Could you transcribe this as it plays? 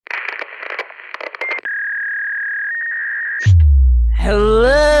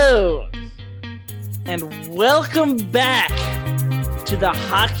Hello, and welcome back to the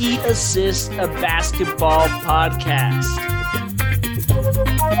Hockey Assist a Basketball podcast.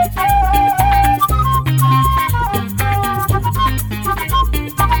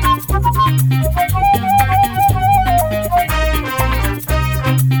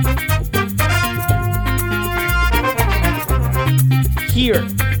 Here,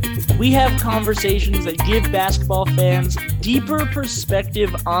 we have conversations that give basketball fans deeper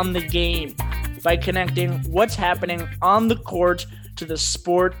perspective on the game by connecting what's happening on the court to the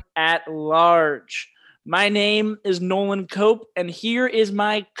sport at large. My name is Nolan Cope, and here is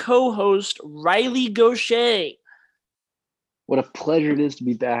my co-host, Riley Gaucher. What a pleasure it is to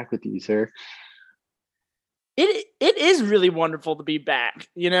be back with you, sir. It is really wonderful to be back,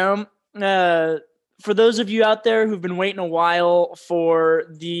 For those of you out there who've been waiting a while for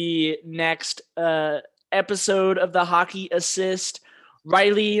the next episode of the Hockey Assist,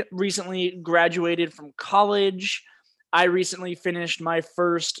 Riley recently graduated from college. I recently finished my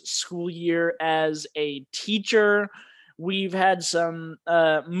first school year as a teacher. We've had some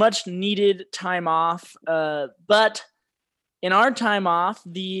much needed time off, but in our time off,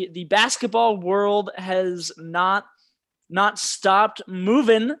 the basketball world has not stopped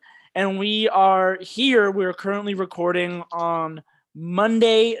moving. And we are here. We're currently recording on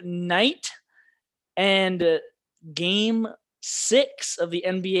Monday night, and Game 6 of the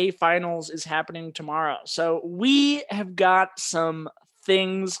NBA Finals is happening tomorrow. So we have got some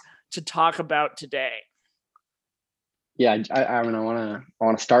things to talk about today. Yeah, I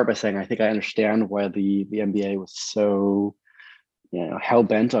want to start by saying I think I understand why the NBA was so hell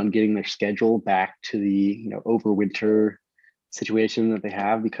bent on getting their schedule back to the overwinter situation that they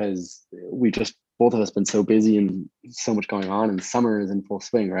have, because both of us been so busy and so much going on, and summer is in full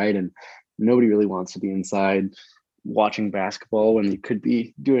swing, right? And nobody really wants to be inside watching basketball when you could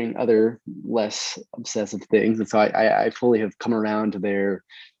be doing other less obsessive things. And so I fully have come around to their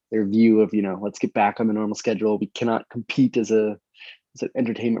view of, let's get back on the normal schedule. We cannot compete as an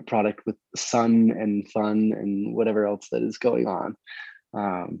entertainment product with sun and fun and whatever else that is going on.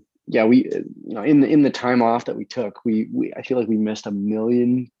 We in the time off that we took, I feel like we missed a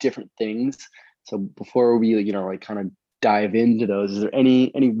million different things. So before we kind of dive into those, is there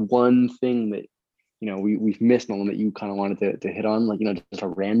any one thing that we've missed, Nolan, that you kind of wanted to hit on, just a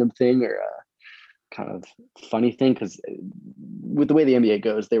random thing or a kind of funny thing? Because with the way the NBA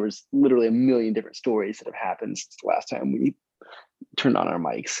goes, there was literally a million different stories that have happened since the last time we turned on our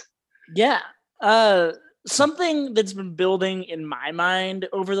mics. Yeah. Something that's been building in my mind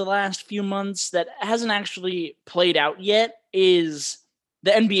over the last few months that hasn't actually played out yet is the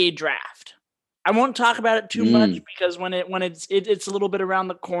NBA draft. I won't talk about it too much because when it's a little bit around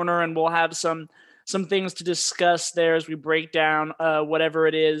the corner, and we'll have some things to discuss there as we break down whatever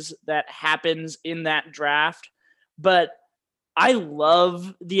it is that happens in that draft. But I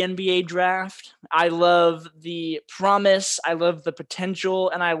love the NBA draft. I love the promise. I love the potential,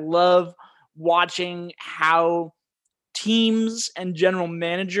 and I love watching how teams and general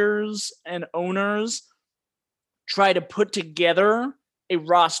managers and owners try to put together a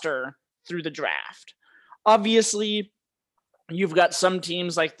roster through the draft. Obviously, you've got some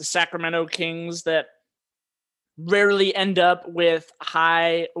teams like the Sacramento Kings that rarely end up with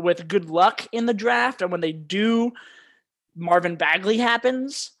good luck in the draft, and when they do, Marvin Bagley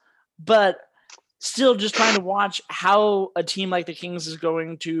happens. But still, just trying to watch how a team like the Kings is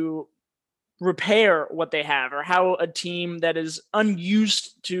going to repair what they have, or how a team that is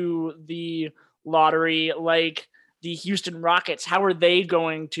unused to the lottery, like the Houston Rockets, how are they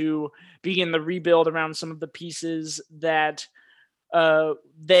going to begin the rebuild around some of the pieces that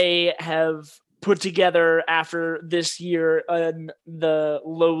they have put together after this year in the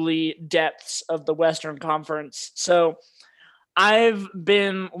lowly depths of the Western Conference. So I've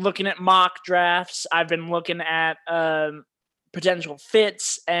been looking at mock drafts. I've been looking at potential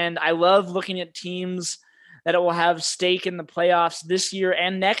fits, and I love looking at teams that will have stake in the playoffs this year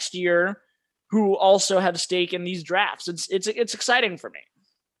and next year, who also have stake in these drafts. It's exciting for me.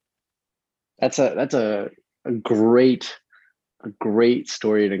 That's a great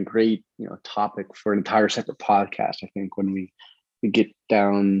story and a great topic for an entire separate podcast. I think when we get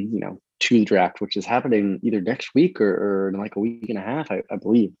down to the draft, which is happening either next week or in like a week and a half, I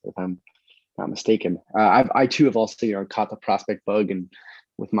believe, if I'm not mistaken. I too have also caught the prospect bug, and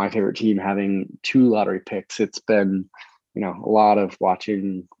with my favorite team having 2 lottery picks, it's been a lot of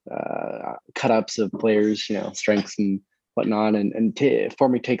watching cut ups of players, strengths and whatnot, and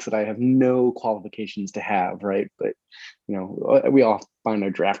forming takes that I have no qualifications to have, right? But we all find our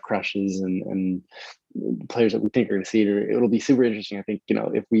draft crushes and players that we think are going to see it. It'll be super interesting. I think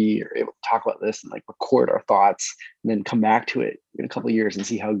if we are able to talk about this and like record our thoughts and then come back to it in a couple of years and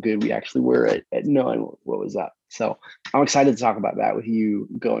see how good we actually were at knowing what was up. So I'm excited to talk about that with you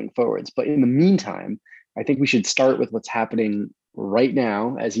going forwards. But in the meantime, I think we should start with what's happening right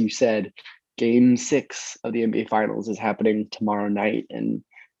now. As you said, Game 6 of the NBA Finals is happening tomorrow night, and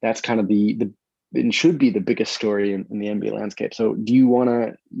that's kind of it should be the biggest story in the NBA landscape. So do you want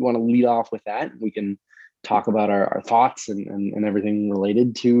to lead off with that? We can talk about our thoughts and everything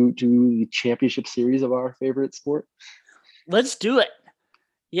related to the championship series of our favorite sport. Let's do it.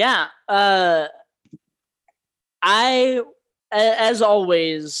 Yeah. As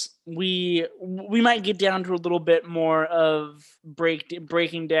always, we might get down to a little bit more of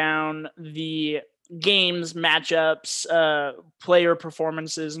breaking down the games, matchups, player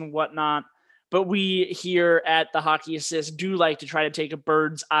performances, and whatnot. But we here at the Hockey Assist do like to try to take a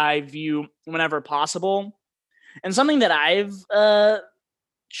bird's eye view whenever possible. And something that I've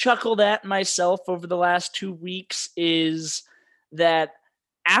chuckled at myself over the last 2 weeks is that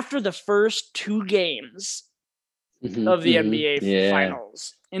after the first 2 games of the NBA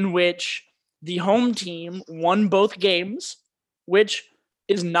Finals, in which the home team won both games, which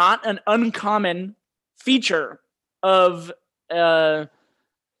is not an uncommon feature of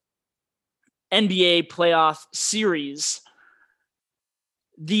NBA playoff series,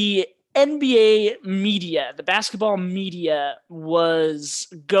 the NBA media, the basketball media, was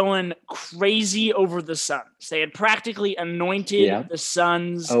going crazy over the Suns. They had practically anointed the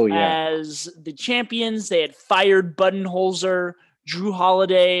Suns as the champions. They had fired Budenholzer. Drew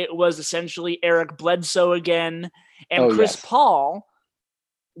Holiday was essentially Eric Bledsoe again. And Chris Paul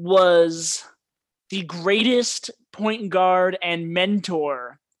was the greatest point guard and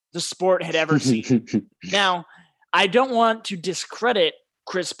mentor the sport had ever seen. Now, I don't want to discredit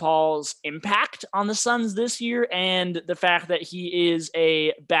Chris Paul's impact on the Suns this year and the fact that he is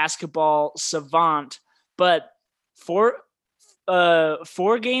a basketball savant, but 3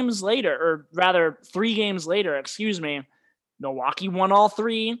 games later, Milwaukee won all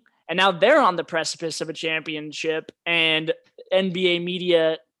 3, and now they're on the precipice of a championship, and NBA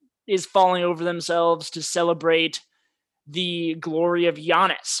media is falling over themselves to celebrate the glory of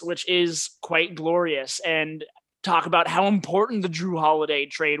Giannis, which is quite glorious, and talk about how important the Drew Holiday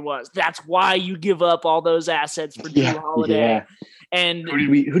trade was. That's why you give up all those assets for Drew Holiday. Yeah. And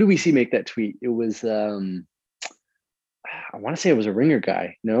who do we see make that tweet? It was I want to say it was a Ringer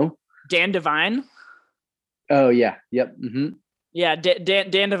guy. No, Dan Devine. Oh yeah, yep. Mm-hmm. Yeah,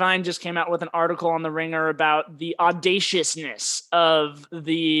 Dan Devine just came out with an article on The Ringer about the audaciousness of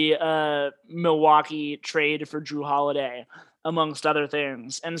the Milwaukee trade for Drew Holiday, amongst other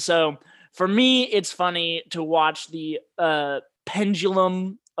things. And so for me, it's funny to watch the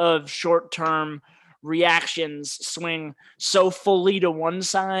pendulum of short-term reactions swing so fully to one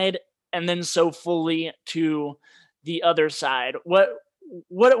side and then so fully to the other side. What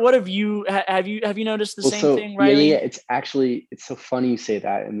have you noticed the same thing, Riley? Yeah, it's so funny you say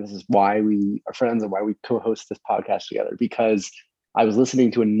that, and this is why we are friends and why we co-host this podcast together, because I was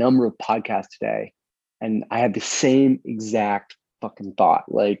listening to a number of podcasts today and I had the same exact fucking thought.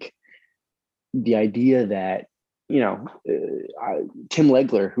 Like the idea that Tim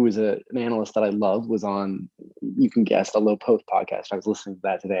Legler, who is an analyst that I love, was on, you can guess, the Low Post podcast. I was listening to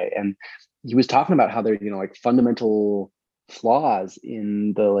that today, and he was talking about how there like fundamental flaws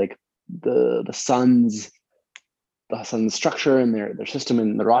in the Suns structure and their system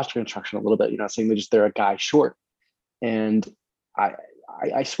and the roster construction a little bit, saying they're a guy short. And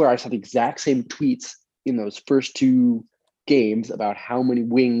I swear I saw the exact same tweets in those first 2 games about how many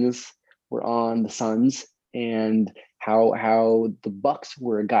wings were on the Suns and how the Bucks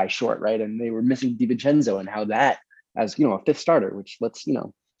were a guy short, right? And they were missing DiVincenzo, and how that, as a fifth starter, which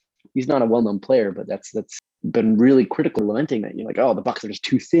he's not a well-known player, but that's been really critical, lamenting that the Bucks are just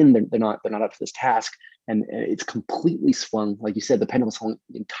too thin. They're not up for this task, and it's completely swung, like you said, the pendulum swung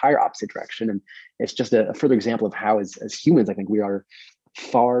the entire opposite direction. And it's just a further example of how, as humans, I think we are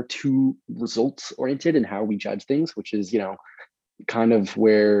far too results oriented in how we judge things, which is kind of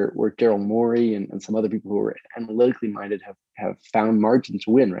where Daryl Morey and some other people who are analytically minded have found margin to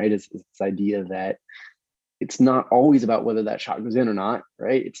win, right? It's this idea that it's not always about whether that shot goes in or not,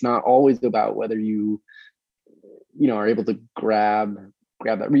 right? It's not always about whether you are able to grab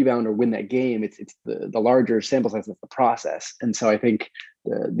that rebound or win that game. It's the larger sample size of the process. And so I think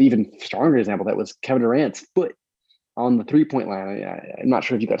the even stronger example that was Kevin Durant's foot on the 3-point line. I'm not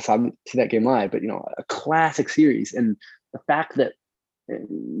sure if you got to see that game live, but a classic series. And the fact that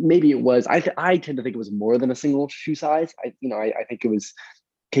maybe it was, I tend to think it was more than a single shoe size. I think it was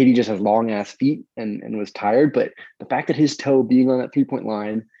KD just has long ass feet and was tired, but the fact that his toe being on that 3-point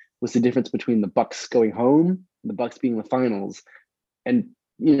line was the difference between the Bucks going home and the Bucks being in the finals. And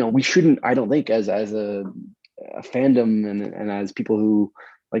we shouldn't, I don't think, as a fandom and as people who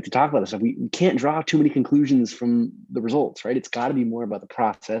like to talk about this stuff, we can't draw too many conclusions from the results, right? It's got to be more about the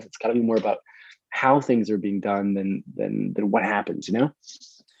process. It's got to be more about how things are being done than what happens,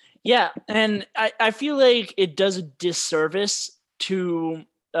 Yeah, and I feel like it does a disservice to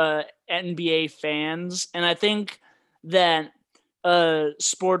NBA fans, and I think that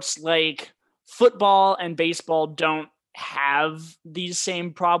sports like football and baseball don't have these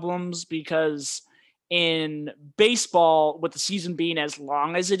same problems, because in baseball, with the season being as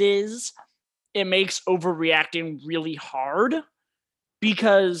long as it is, it makes overreacting really hard,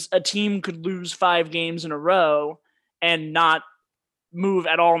 because a team could lose 5 games in a row and not move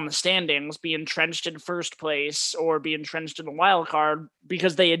at all in the standings, be entrenched in first place or be entrenched in the wild card,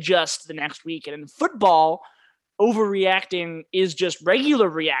 because they adjust the next week. And in football, overreacting is just regular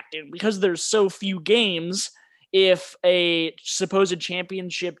reacting, because there's so few games. If a supposed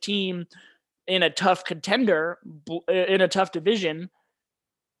championship team in a tough contender, in a tough division,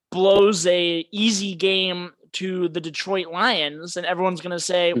 blows a easy game to the Detroit Lions, and everyone's going to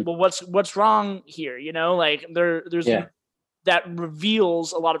say, well, what's wrong here? Like there's that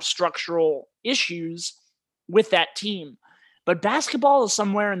reveals a lot of structural issues with that team. But basketball is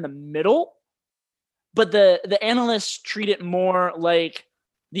somewhere in the middle, but the analysts treat it more like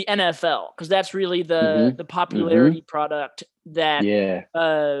the NFL, because that's really the popularity product that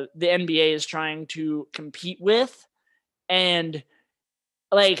the NBA is trying to compete with. And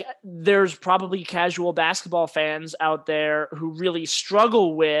like, there's probably casual basketball fans out there who really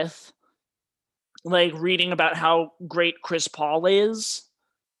struggle with like reading about how great Chris Paul is,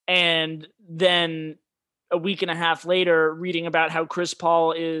 and then a week and a half later reading about how Chris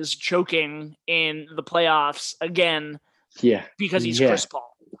Paul is choking in the playoffs again because he's Chris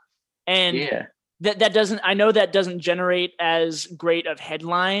Paul. And that doesn't, I know that doesn't generate as great of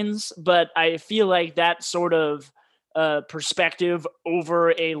headlines, but I feel like that sort of perspective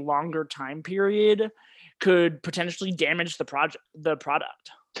over a longer time period could potentially damage the product.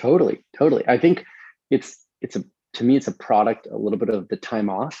 Totally. I think to me, it's a product, a little bit of the time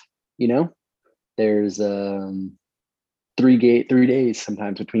off, there's 3 days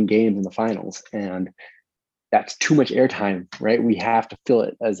sometimes between games and the finals, and that's too much airtime, right? We have to fill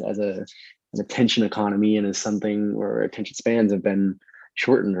it as an attention economy, and as something where attention spans have been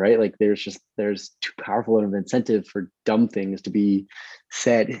shortened, right? Like there's too powerful of an incentive for dumb things to be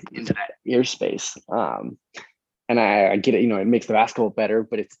said into that airspace. And I get it, it makes the basketball better,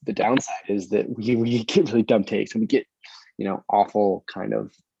 but it's the downside is that we get really dumb takes, and we get, awful kind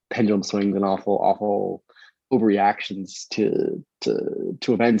of pendulum swings and awful overreactions to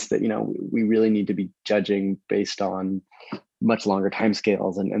events that, we really need to be judging based on much longer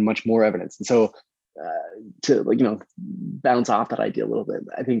timescales and much more evidence. And so to bounce off that idea a little bit,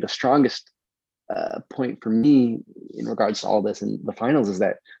 I think the strongest point for me in regards to all this in the finals is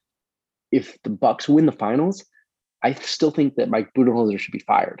that if the Bucks win the finals, I still think that Mike Budenholzer should be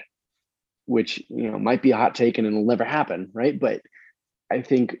fired, which might be a hot take and it'll never happen, right? But I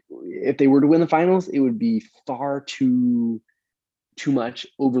think if they were to win the finals, it would be far too much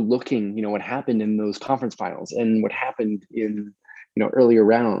overlooking, what happened in those conference finals and what happened in earlier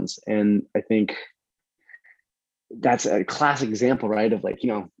rounds. And I think that's a classic example, right, of like,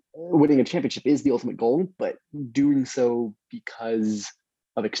 winning a championship is the ultimate goal, but doing so because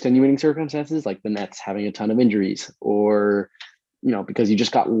of extenuating circumstances, like the Nets having a ton of injuries, or because you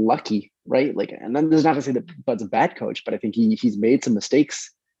just got lucky, right? Like, and then there's not to say that Bud's a bad coach, but I think he's made some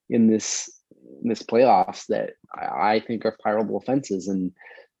mistakes in this playoffs that I think are fireable offenses. And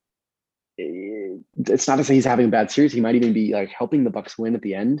it's not to say he's having a bad series. He might even be like helping the Bucks win at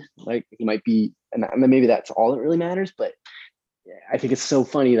the end. Like he might be, and then maybe that's all that really matters. But I think it's so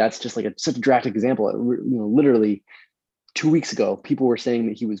funny. That's just like such a drastic example. Literally 2 weeks ago, people were saying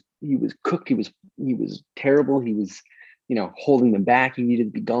that he was cooked. He was terrible. He was, holding them back. He needed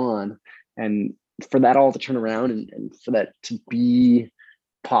to be gone. And for that all to turn around and for that to be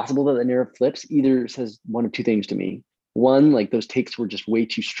possible that the narrative flips, either says one of two things to me. One, like those takes were just way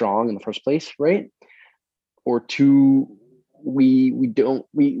too strong in the first place, right? Or two, we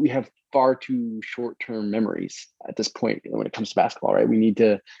have far too short-term memories at this point when it comes to basketball, right? We need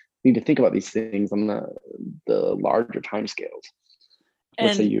to think about these things on the larger time scales.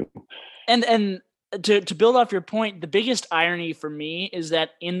 What say you? And to build off your point, the biggest irony for me is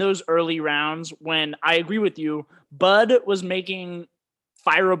that in those early rounds, when I agree with you, Bud was making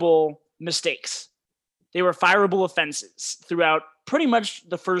fireable mistakes. They were fireable offenses throughout pretty much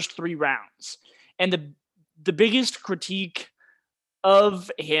the first 3 rounds. And the biggest critique of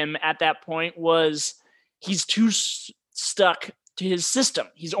him at that point was he's too stuck to his system.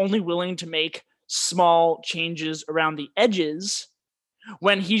 He's only willing to make small changes around the edges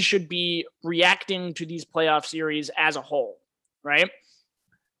when he should be reacting to these playoff series as a whole, right?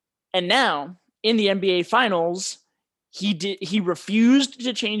 And now in the NBA Finals, he refused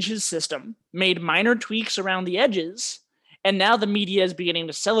to change his system, made minor tweaks around the edges, and now the media is beginning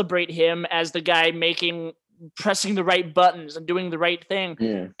to celebrate him as the guy pressing the right buttons and doing the right thing.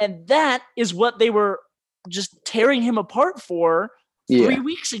 Yeah. And that is what they were just tearing him apart for 3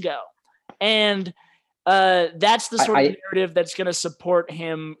 weeks ago. And that's the sort of narrative that's going to support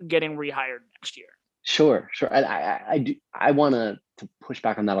him getting rehired next year. Sure. I want to push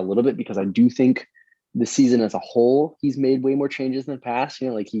back on that a little bit, because I do think the season as a whole, he's made way more changes than the past.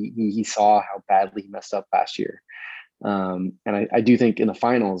 Like he saw how badly he messed up last year. And I do think in the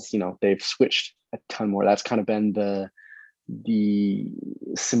finals, they've switched a ton more. That's kind of been the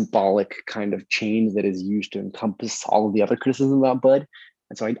symbolic kind of change that is used to encompass all of the other criticism about Bud.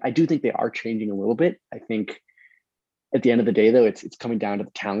 And so I do think they are changing a little bit. I think at the end of the day, though, it's coming down to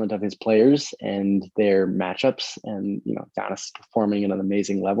the talent of his players and their matchups. And, Giannis is performing at an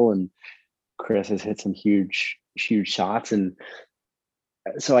amazing level, and Chris has hit some huge shots. And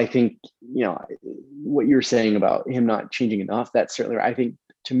so I think, what you're saying about him not changing enough, that's certainly right. I think,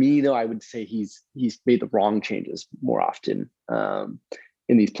 to me, though, I would say he's made the wrong changes more often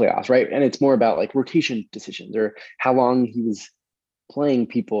in these playoffs, right? And it's more about like rotation decisions, or how long he was playing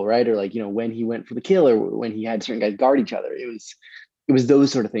people, right? Or like, when he went for the kill, or when he had certain guys guard each other. It was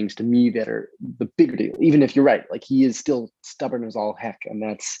those sort of things to me that are the bigger deal. Even if you're right, like he is still stubborn as all heck, and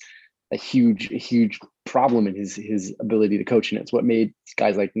that's a huge problem in his ability to coach. And it's what made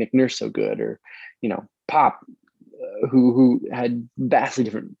guys like Nick Nurse so good, or Pop, who had vastly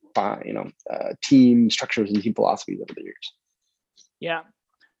different team structures and team philosophies over the years. Yeah.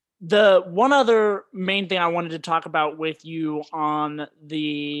 The one other main thing I wanted to talk about with you on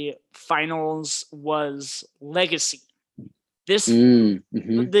the finals was legacy. The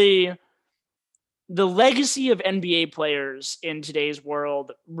legacy of NBA players in today's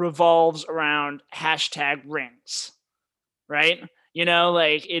world revolves around #rings, right?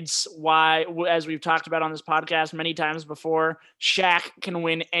 Like it's why, as we've talked about on this podcast many times before, Shaq can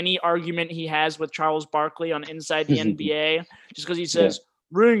win any argument he has with Charles Barkley on Inside the NBA just because he says,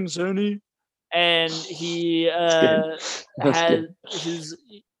 "Rings, honey," and he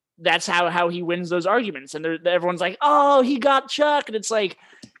that's how he wins those arguments. And everyone's like, "Oh, he got Chuck," and it's like,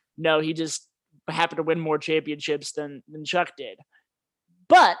 no, he just happened to win more championships than Chuck did.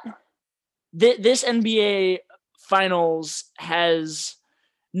 But this NBA Finals has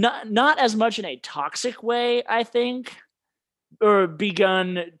not as much in a toxic way, I think, or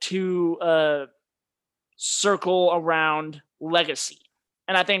begun to circle around legacy.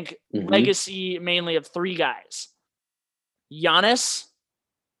 And I think legacy mainly of 3 guys: Giannis,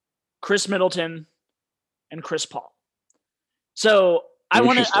 Chris Middleton, and Chris Paul. So I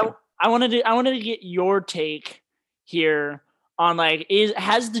wanted to get your take here on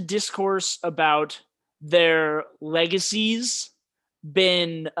has the discourse about their legacies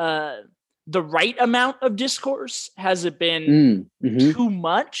been the right amount of discourse? Has it been too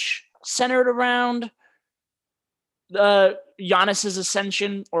much centered around Giannis's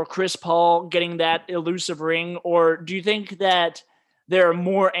ascension or Chris Paul getting that elusive ring? Or do you think that there are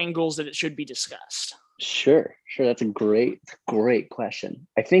more angles that it should be discussed? Sure. That's a great question.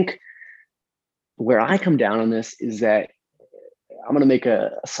 I think where I come down on this is that I'm going to make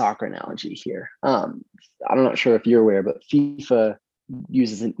a soccer analogy here. I'm not sure if you're aware, but FIFA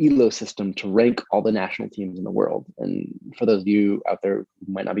uses an ELO system to rank all the national teams in the world. And for those of you out there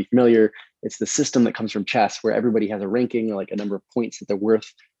who might not be familiar, it's the system that comes from chess, where everybody has a ranking, like a number of points that they're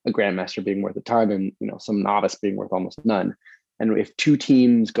worth, a grandmaster being worth a ton, and some novice being worth almost none. And if 2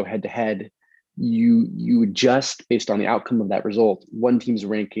 teams go head to head, you adjust based on the outcome of that result, one team's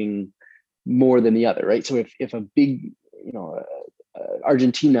ranking more than the other, right? So if a big,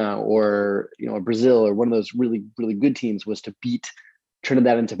 Argentina or Brazil or one of those really good teams was to beat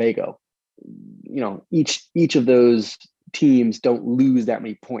Trinidad and Tobago, each of those teams don't lose that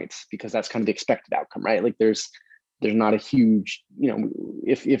many points, because that's kind of the expected outcome, right? Like there's not a huge,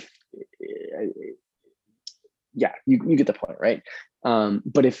 if you get the point, right?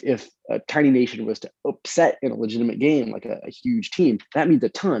 But if a tiny nation was to upset in a legitimate game, like a huge team, that means a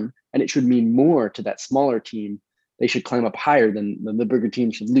ton, and it should mean more to that smaller team. They should climb up higher than the bigger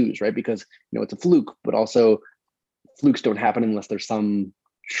team should lose, right? Because it's a fluke, but also flukes don't happen unless there's some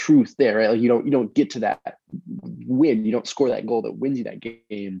truth there, right? Like you don't get to that win, you don't score that goal that wins you that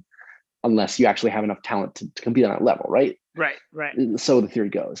game unless you actually have enough talent to compete on that level, right? Right. So the theory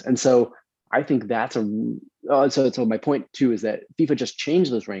goes. And so I think that's so my point too is that FIFA just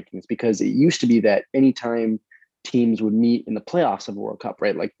changed those rankings, because it used to be that anytime teams would meet in the playoffs of a World Cup,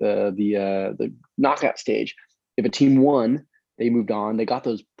 right? Like the knockout stage, if a team won, they moved on. They got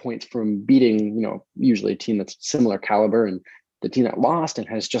those points from beating, usually a team that's similar caliber, and the team that lost and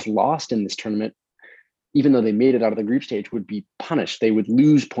has just lost in this tournament, even though they made it out of the group stage, would be punished. They would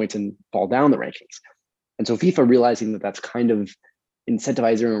lose points and fall down the rankings. And so FIFA, realizing that that's kind of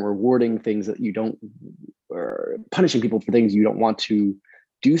incentivizing and rewarding things that you don't, or punishing people for things you don't want to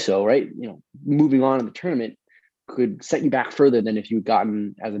do so, right? Moving on in the tournament could set you back further than if you'd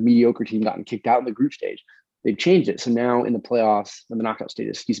gotten, as a mediocre team, gotten kicked out in the group stage. They've changed it. So now in the playoffs, in the knockout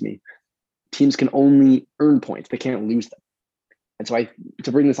stages, teams can only earn points. They can't lose them. And so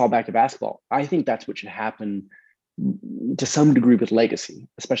to bring this all back to basketball, I think that's what should happen to some degree with legacy,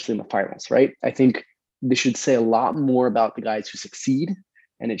 especially in the finals, right? I think this should say a lot more about the guys who succeed.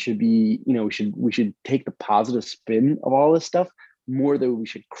 And it should be, we should take the positive spin of all this stuff more than we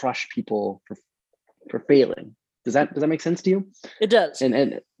should crush people for failing. Does that make sense to you? It does.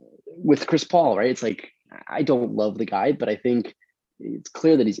 And with Chris Paul, right? It's like, I don't love the guy, but I think it's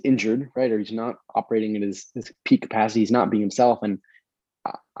clear that he's injured, right? Or he's not operating at his peak capacity. He's not being himself. And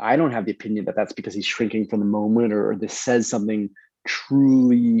I don't have the opinion that that's because he's shrinking from the moment, or this says something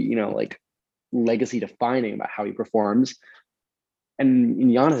truly, like legacy defining about how he performs. And in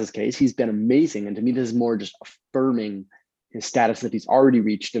Giannis's case, he's been amazing. And to me, this is more just affirming his status that he's already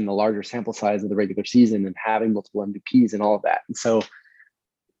reached in the larger sample size of the regular season and having multiple MVPs and all of that. And so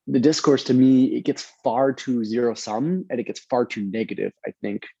the discourse, to me, it gets far too zero sum, and it gets far too negative, I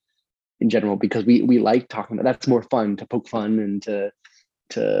think, in general, because we like talking about, that's more fun, to poke fun and to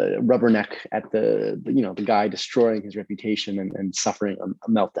rubberneck at the guy destroying his reputation and suffering a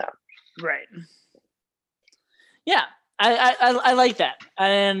meltdown. Right. Yeah, I like that.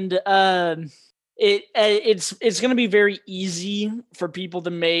 And it's going to be very easy for people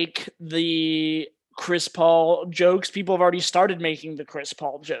to make the Chris Paul jokes. People have already started making the Chris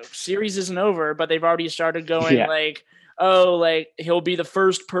Paul jokes. Series isn't over, but they've already started going like, oh, like he'll be the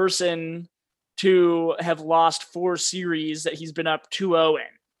first person to have lost 4 series that he's been up 2-0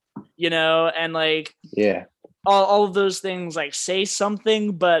 in, and like, all of those things, like, say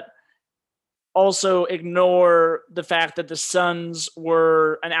something, but also ignore the fact that the Suns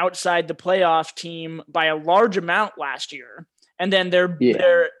were an outside the playoff team by a large amount last year. And then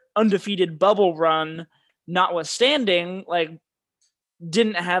their undefeated bubble run, notwithstanding, like,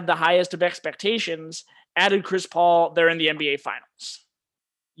 didn't have the highest of expectations. Added Chris Paul, they're in the NBA Finals,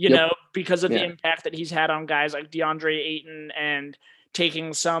 because of the impact that he's had on guys like DeAndre Ayton and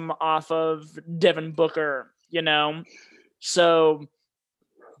taking some off of Devin Booker, So,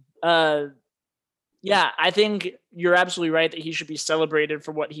 I think you're absolutely right that he should be celebrated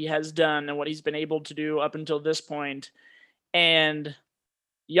for what he has done and what he's been able to do up until this point. And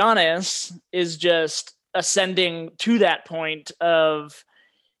Giannis is just ascending to that point of,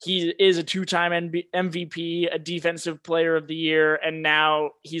 he is a 2-time MVP, a defensive player of the year, and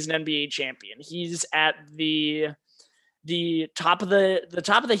now he's an NBA champion. He's at the top of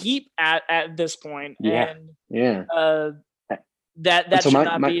the heap at this point. That should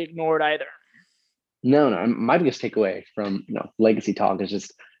not be ignored either. No, my biggest takeaway from legacy talk is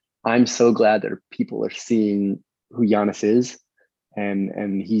just, I'm so glad that people are seeing who Giannis is,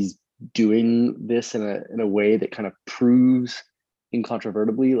 and he's doing this in a way that kind of proves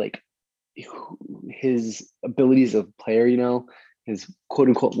incontrovertibly, like, his abilities as a player, his quote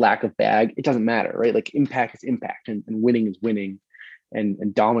unquote lack of bag. It doesn't matter, right? Like, impact is impact, and winning is winning,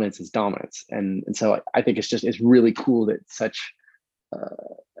 and dominance is dominance. And so I think it's really cool that such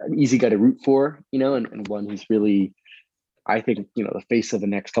an easy guy to root for, and one who's really, I think, the face of the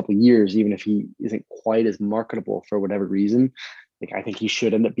next couple of years, even if he isn't quite as marketable for whatever reason. Like, I think he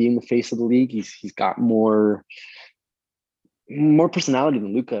should end up being the face of the league. He's got more personality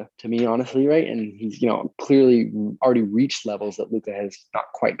than Luka, to me, honestly, right? And he's, clearly already reached levels that Luka has not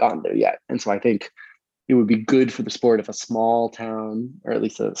quite gotten there yet. And so I think it would be good for the sport if a small town, or at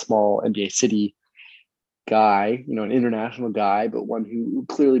least a small NBA city guy, an international guy, but one who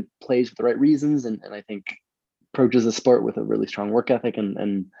clearly plays for the right reasons, and I think approaches the sport with a really strong work ethic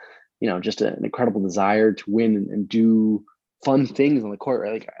and just an incredible desire to win and do fun things on the court,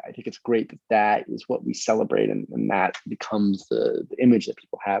 right? Like I think it's great that that is what we celebrate, and that becomes the image that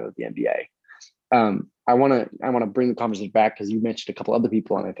people have of the NBA. I want to bring the conversation back because you mentioned a couple other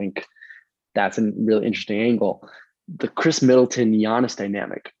people, and I think that's a really interesting angle. The Chris Middleton Giannis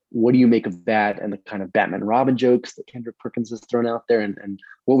dynamic. What do you make of that, and the kind of Batman and Robin jokes that Kendrick Perkins has thrown out there? And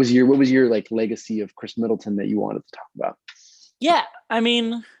what was your like legacy of Chris Middleton that you wanted to talk about? Yeah, I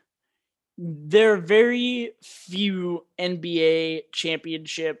mean, there are very few NBA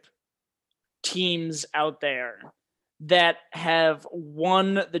championship teams out there that have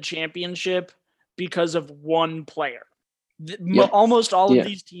won the championship because of one player. Yep. Almost all of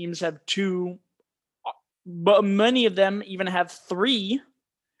these teams have two, but many of them even have three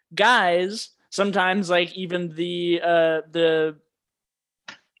guys. Sometimes, like even the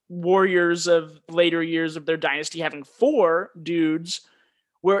Warriors of later years of their dynasty having four dudes,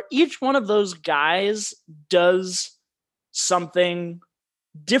 where each one of those guys does something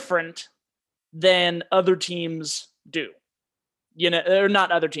different than other teams do. You know, or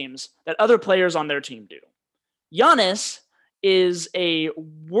not other teams, that other players on their team do. Giannis is a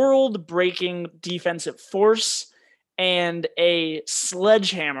world-breaking defensive force and a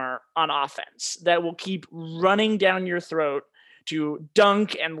sledgehammer on offense that will keep running down your throat to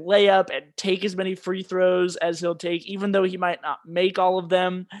dunk and lay up and take as many free throws as he'll take, even though he might not make all of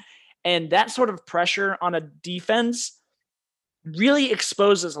them. And that sort of pressure on a defense really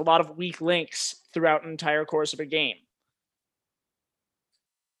exposes a lot of weak links throughout an entire course of a game.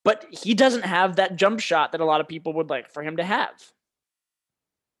 But he doesn't have that jump shot that a lot of people would like for him to have.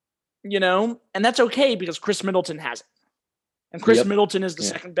 You know? And that's okay because Chris Middleton has it. And Chris Middleton is the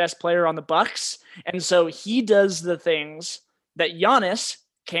second best player on the Bucks. And so he does the things that Giannis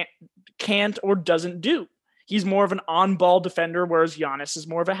can't or doesn't do. He's more of an on-ball defender, whereas Giannis is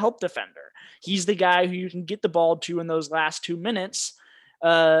more of a help defender. He's the guy who you can get the ball to in those last 2 minutes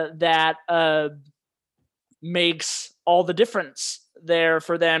that makes all the difference there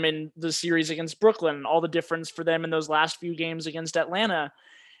for them in the series against Brooklyn, all the difference for them in those last few games against Atlanta.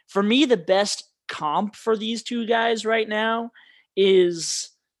 For me, the best comp for these two guys right now is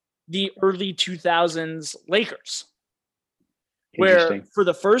the early 2000s Lakers, where for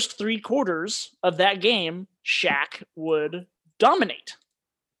the first 3 quarters of that game, Shaq would dominate.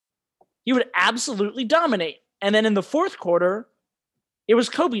 He would absolutely dominate. And then in the fourth quarter, it was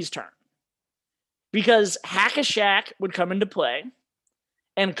Kobe's turn. Because Hack-a-Shaq would come into play,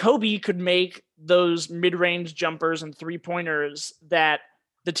 and Kobe could make those mid-range jumpers and three-pointers that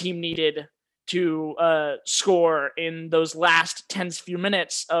the team needed to score in those last tense few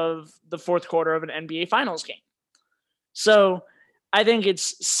minutes of the fourth quarter of an NBA Finals game. So I think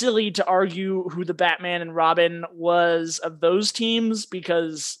it's silly to argue who the Batman and Robin was of those teams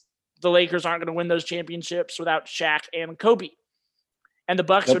because the Lakers aren't going to win those championships without Shaq and Kobe. And the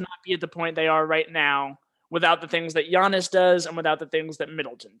Bucks would not be at the point they are right now without the things that Giannis does and without the things that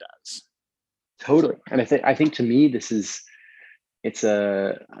Middleton does. Totally. And I think to me, it's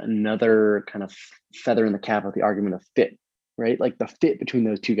another kind of feather in the cap of the argument of fit, right? Like the fit between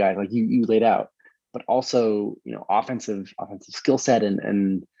those two guys, like you laid out, but also, you know, offensive skill set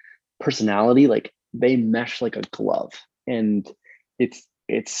and personality, like they mesh like a glove. And it's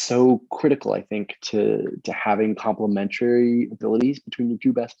so critical, I think, to having complementary abilities between your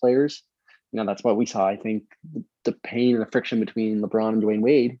two best players. You know, that's what we saw, I think, the pain and the friction between LeBron and Dwayne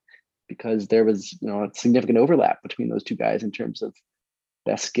Wade, because there was, you know, a significant overlap between those two guys in terms of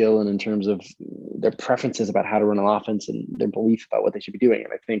best skill and in terms of their preferences about how to run an offense and their belief about what they should be doing.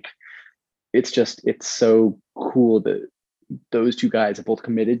 And I think it's so cool that those two guys have both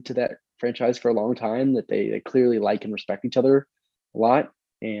committed to that franchise for a long time, that they clearly like and respect each other a lot,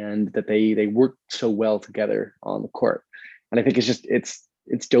 and that they work so well together on the court. And I think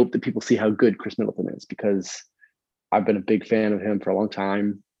it's dope that people see how good Chris Middleton is, because I've been a big fan of him for a long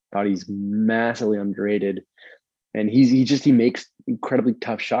time. Thought he's massively underrated, and he makes incredibly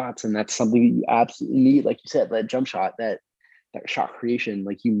tough shots, and that's something that you absolutely need. Like you said, that jump shot, that shot creation,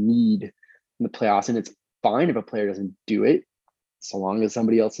 like you need in the playoffs. And it's fine if a player doesn't do it, so long as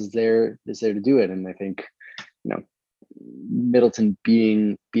somebody else is there to do it. And I think, you know, Middleton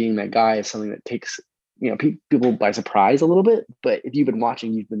being that guy is something that takes, you know, people by surprise a little bit. But if you've been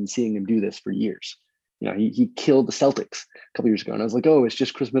watching, you've been seeing him do this for years. You know, he killed the Celtics a couple years ago, and I was like, oh, it's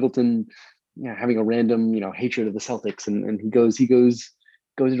just Chris Middleton, you know, having a random, you know, hatred of the Celtics, and he goes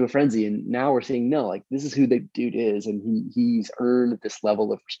into a frenzy. And now we're seeing, no, like this is who the dude is, and he's earned this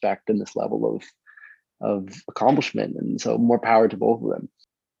level of respect and this level of accomplishment, and so more power to both of them.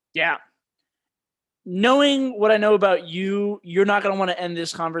 Yeah. knowing what I know about you, you're not going to want to end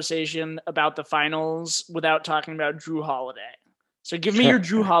this conversation about the finals without talking about Drew Holiday. So give me your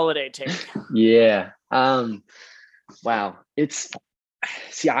Drew Holiday take. Yeah. Wow.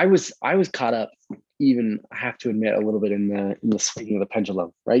 I was caught up, even I have to admit, a little bit in the swinging of the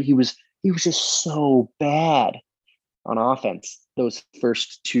pendulum, right? He was just so bad on offense those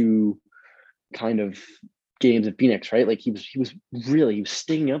first two kind of games in Phoenix, right? Like he was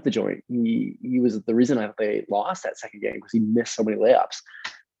stinging up the joint. He was the reason they lost that second game, because he missed so many layups.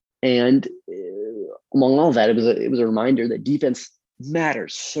 And among all of that, it was a reminder that defense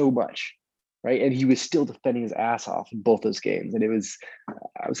matters so much, right? And he was still defending his ass off in both those games. And I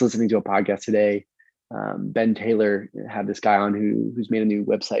was listening to a podcast today. Ben Taylor had this guy on who's made a new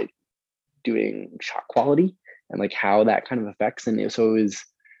website doing shot quality and like how that kind of affects. And so it was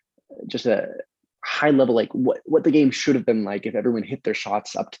just a high level, like what the game should have been like if everyone hit their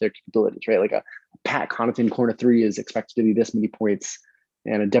shots up to their capabilities, right? Like a Pat Connaughton corner three is expected to be this many points,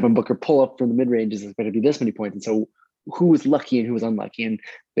 and a Devin Booker pull up from the mid range is expected to be this many points. And so who was lucky and who was unlucky? And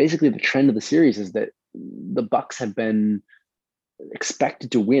basically the trend of the series is that the Bucks have been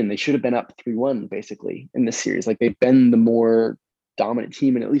expected to win. They should have been up 3-1 basically in this series. Like they've been the more dominant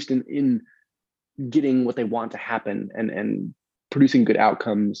team, and at least in getting what they want to happen and producing good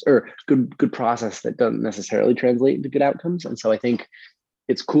outcomes, or good process that doesn't necessarily translate into good outcomes. And so I think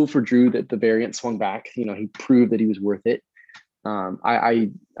it's cool for Drew that the variant swung back. He proved that he was worth it. I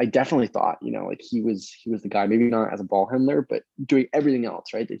definitely thought, like he was the guy, maybe not as a ball handler, but doing everything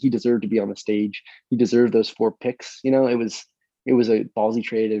else, right? That he deserved to be on the stage. He deserved those 4 picks. It was a ballsy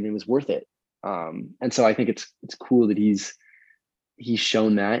trade, and it was worth it. And so I think it's cool that he's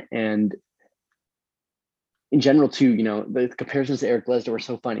shown that. And in general too, the comparisons to Eric Bledsoe are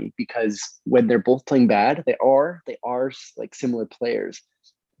so funny, because when they're both playing bad, they are like similar players.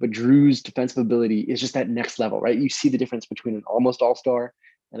 But Drew's defensive ability is just that next level, right? You see the difference between an almost all-star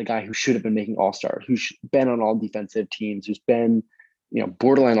and a guy who should have been making all-stars, who's been on all defensive teams, who's been,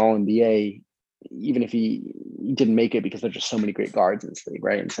 borderline all-NBA, even if he didn't make it because there's just so many great guards in this league,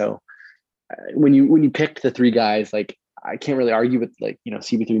 right? And so when you pick the 3 guys, like I can't really argue with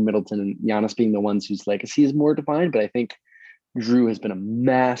CP3, Middleton, and Giannis being the ones whose legacy is more defined, but I think Drew has been a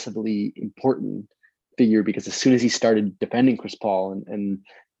massively important figure, because as soon as he started defending Chris Paul and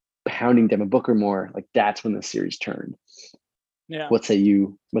pounding Devin Booker more, like that's when the series turned. Yeah. What say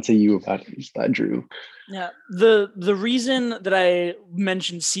you about Drew? Yeah. The reason that I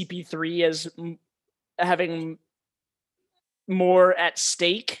mentioned CP3 as having more at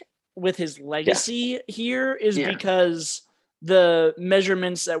stake with his legacy here is because the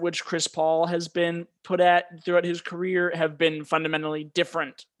measurements at which Chris Paul has been put at throughout his career have been fundamentally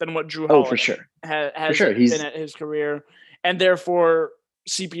different than what Drew Holiday for sure. has been at his career. And therefore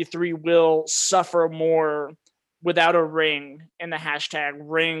CP3 will suffer more without a ring in the hashtag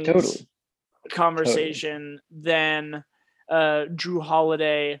rings conversation than Drew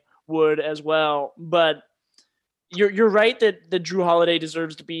Holiday would as well. But you're right that Drew Holiday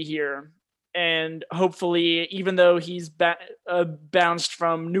deserves to be here. And hopefully, even though he's bounced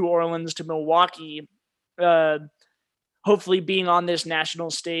from New Orleans to Milwaukee, hopefully being on this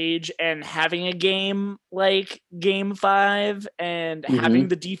national stage and having a game like Game 5 and having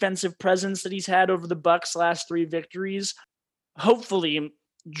the defensive presence that he's had over the Bucks' last 3 victories, hopefully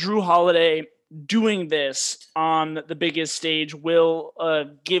Drew Holiday doing this on the biggest stage will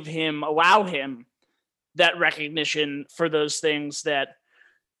allow him that recognition for those things that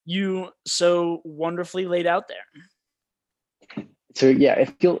you so wonderfully laid out there. So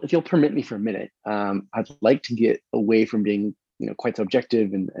if you'll permit me for a minute, I'd like to get away from being quite so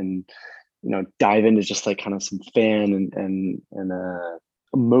objective and dive into just like kind of some fan and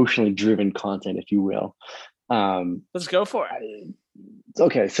emotionally driven content, if you will. Let's go for it.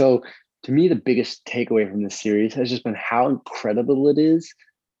 Okay, so to me, the biggest takeaway from this series has just been how incredible it is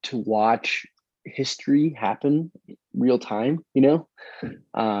to watch history happen real time.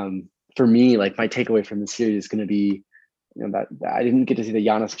 For me, like my takeaway from the series is going to be that I didn't get to see the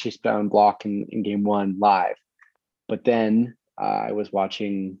Giannis chase down block in Game 1 live, but then I was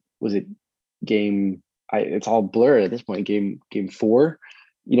watching, was it it's all blurred at this point, game 4,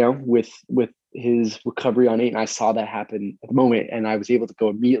 with his recovery on 8, and I saw that happen at the moment, and I was able to go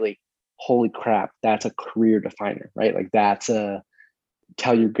immediately, holy crap, that's a career definer, right? Like that's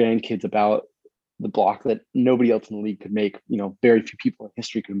tell your grandkids about the block that nobody else in the league could make, very few people in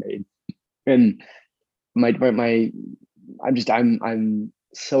history could have made. And I'm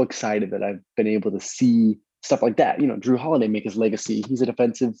so excited that I've been able to see stuff like that. Drew Holiday make his legacy. He's a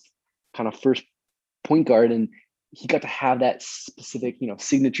defensive kind of first point guard, and he got to have that specific,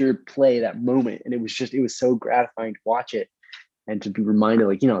 signature play, that moment. And it was so gratifying to watch it and to be reminded,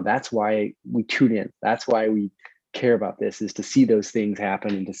 like, that's why we tune in. That's why we care about this, is to see those things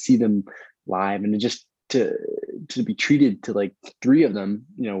happen and to see them live, and to just to be treated to like three of them,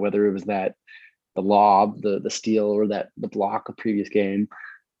 whether it was that the lob, the steal, or that the block of previous game,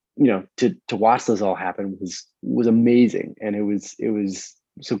 to watch those all happen was amazing. And it was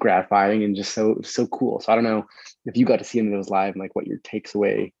so gratifying and just so cool. So I don't know if you got to see any of those live and like what your takes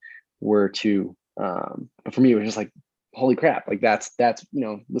away were too. But for me, it was just like, holy crap, like that's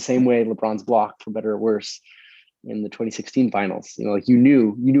the same way LeBron's block, for better or worse, in the 2016 finals. Like you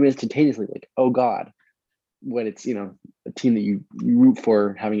knew instantaneously, like, oh God, when it's a team that you root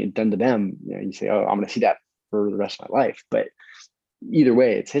for having it done to them, you say, oh, I'm going to see that for the rest of my life. But either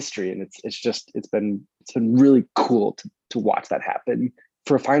way, it's history, and it's been really cool to watch that happen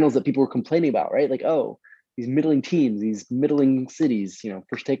for finals that people were complaining about, right? Like, oh, these middling teams, these middling cities.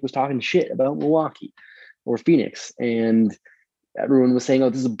 First Take was talking shit about Milwaukee or Phoenix, and everyone was saying, oh,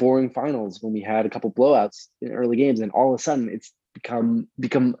 this is a boring finals, when we had a couple blowouts in early games, and all of a sudden it's become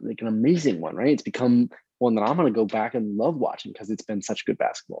like an amazing one, right? It's become one that I'm going to go back and love watching because it's been such good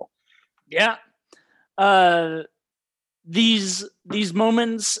basketball. Yeah. These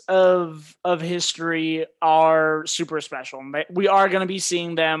moments of history are super special. We are going to be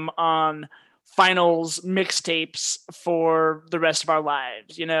seeing them on finals mixtapes for the rest of our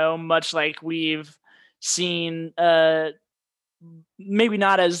lives, much like we've seen, maybe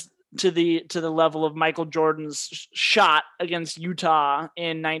not as to the level of Michael Jordan's shot against Utah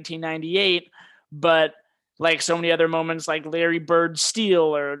in 1998, but like so many other moments, like Larry Bird's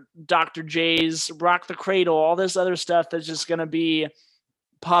steal or Dr. J's Rock the Cradle, all this other stuff that's just going to be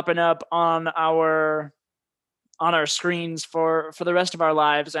popping up on our screens for the rest of our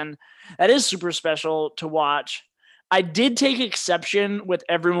lives. And that is super special to watch. I did take exception with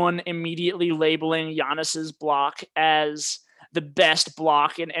everyone immediately labeling Giannis's block as the best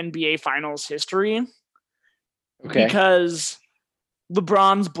block in NBA Finals history. Okay. Because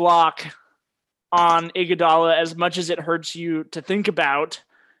LeBron's block on Iguodala, as much as it hurts you to think about,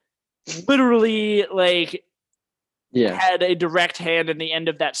 literally had a direct hand in the end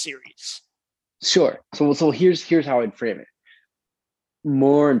of that series. Sure. So here's how I'd frame it.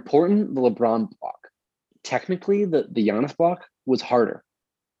 More important, the LeBron block. Technically, the Giannis block was harder,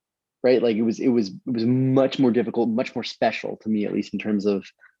 right? Like it was much more difficult, much more special to me, at least in terms of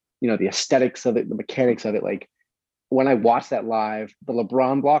the aesthetics of it, the mechanics of it. Like when I watched that live, the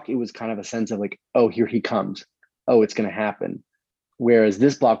LeBron block, it was kind of a sense of like, oh, here he comes. Oh, it's going to happen. Whereas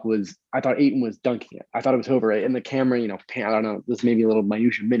this block was, I thought Ayton was dunking it. I thought it was over, right? And the camera, I don't know, this may be a little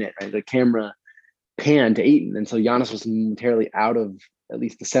minutia minute, right? The camera panned to Ayton. And so Giannis was momentarily out of at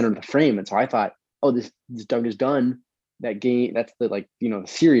least the center of the frame. And so I thought, oh, this dunk is done. That game, that's the the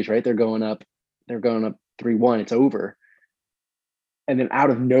series, right? They're going up 3-1. It's over. And then out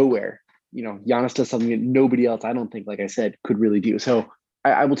of nowhere, Giannis does something that nobody else, I don't think, like I said, could really do. So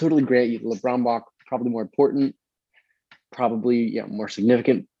I will totally grant you the LeBron block, probably more important, probably more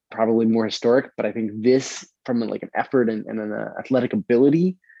significant, probably more historic. But I think this, from an effort and an athletic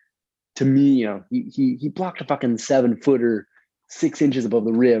ability, to me, he blocked a fucking 7-footer 6 inches above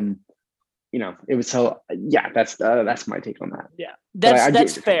the rim. It was so, that's my take on that. Yeah,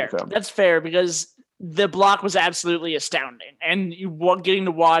 that's fair. That's fair, because the block was absolutely astounding, and getting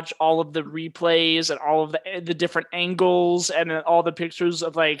to watch all of the replays and all of the different angles and all the pictures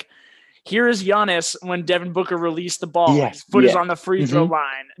of here is Giannis when Devin Booker released the ball. Yeah, his foot is on the free throw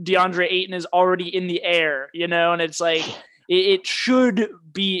line. DeAndre Ayton is already in the air, and it's it should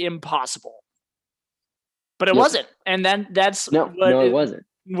be impossible, but it wasn't. And then it wasn't.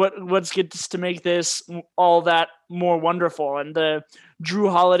 What gets to make this all that more wonderful. And the Drew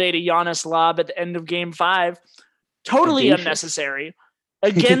Holiday to Giannis lob at the end of Game 5, totally unnecessary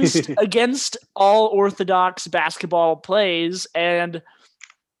against all orthodox basketball plays. And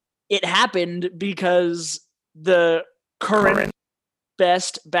it happened because the current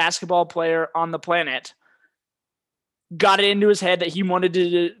best basketball player on the planet got it into his head that he wanted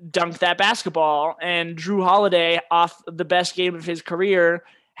to dunk that basketball, and Drew Holiday, off the best game of his career,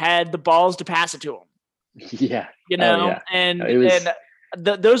 had the balls to pass it to him. Yeah.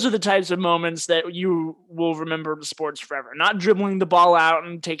 Those are the types of moments that you will remember in sports forever. Not dribbling the ball out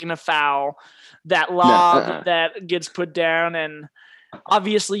and taking a foul, that lob that gets put down. And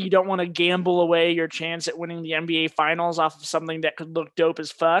obviously you don't want to gamble away your chance at winning the NBA Finals off of something that could look dope as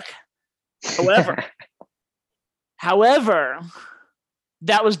fuck. However,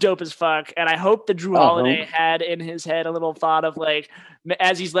 that was dope as fuck. And I hope that Drew Holiday had in his head a little thought of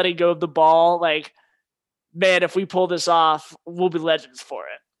as he's letting go of the ball, man, if we pull this off, we'll be legends for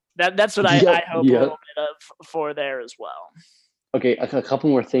it. That's what I hope a little bit of for there as well. Okay, a couple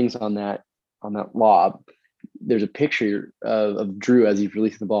more things on that lob. There's a picture of Drew as he's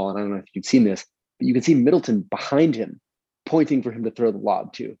releasing the ball, and I don't know if you've seen this, but you can see Middleton behind him, pointing for him to throw the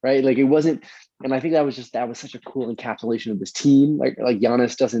lob to, right? Like it wasn't, and I think that was such a cool encapsulation of this team. Like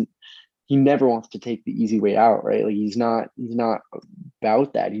Giannis he never wants to take the easy way out, right? Like he's not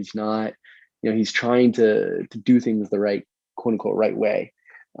about that. He's not, he's trying to do things the right, quote unquote, right way.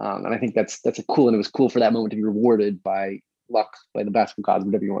 And I think that's a cool, and it was cool for that moment to be rewarded by luck, by the basketball gods,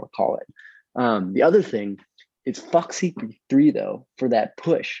 whatever you want to call it. The other thing is fuck CP3 though, for that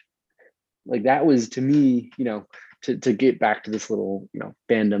push. Like that was, to me, to get back to this little,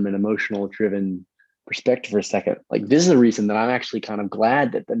 fandom and emotional driven perspective for a second. Like this is a reason that I'm actually kind of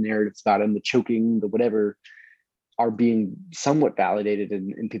glad that the narratives about him, the choking, the whatever, are being somewhat validated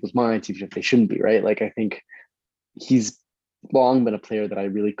in people's minds, even if they shouldn't be, right? Like I think he's long been a player that I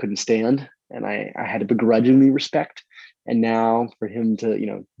really couldn't stand, and I had to begrudgingly respect. And now for him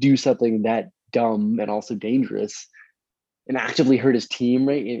to, do something that dumb and also dangerous and actively hurt his team,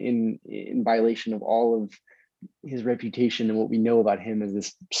 right, in violation of all of his reputation and what we know about him as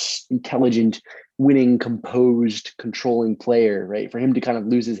this intelligent, winning, composed, controlling player, right? For him to kind of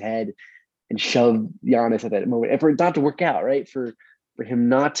lose his head and shove Giannis at that moment, and for it not to work out, right? For him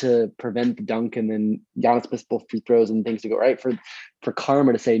not to prevent the dunk, and then Giannis missed both free throws and things to go right. For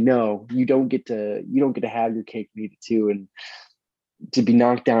karma to say no, you don't get to have your cake and eat it too, and to be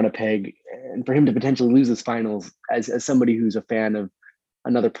knocked down a peg, and for him to potentially lose his finals as somebody who's a fan of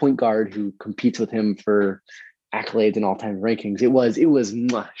another point guard who competes with him for accolades and all-time rankings. It was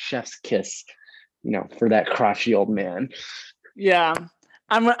chef's kiss, for that crotchety old man. Yeah.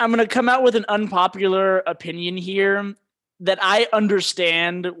 I'm going to come out with an unpopular opinion here, that I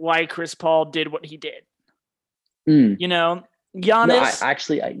understand why Chris Paul did what he did. Giannis. No,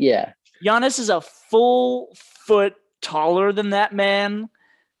 Giannis is a full foot taller than that man.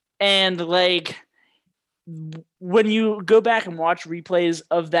 And like, when you go back and watch replays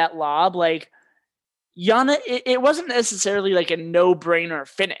of that lob, like Giannis, it wasn't necessarily like a no-brainer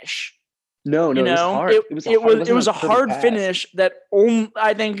finish. No, it was hard. It was a hard finish that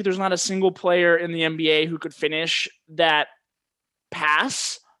I think there's not a single player in the NBA who could finish that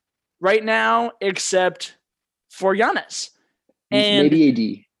pass right now except for Giannis. And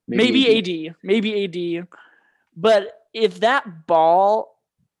maybe AD. But if that ball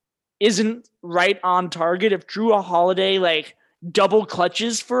isn't right on target, if Drew Holiday like double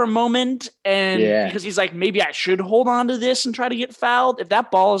clutches for a moment, and because he's like, maybe I should hold on to this and try to get fouled, if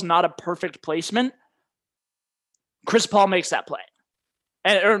that ball is not a perfect placement, Chris Paul makes that play.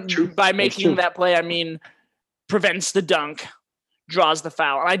 And by making that play, I mean prevents the dunk, draws the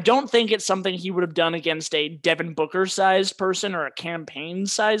foul. And I don't think it's something he would have done against a Devin Booker-sized person or a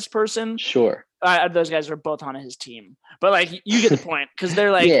campaign-sized person. Sure. Those guys are both on his team. But like, you get the point, because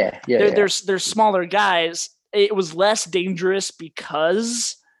they're like, they're smaller guys. It was less dangerous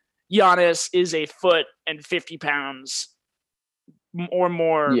because Giannis is a foot and 50 pounds or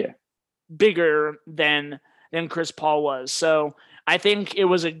more bigger than Chris Paul was. So I think it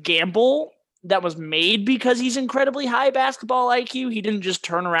was a gamble that was made because he's incredibly high basketball IQ. He didn't just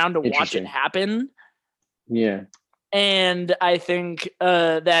turn around to watch it happen. Yeah. And I think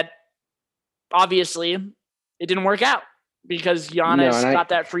that obviously it didn't work out because Giannis got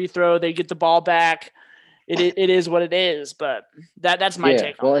that free throw. They get the ball back. It is what it is, but that's my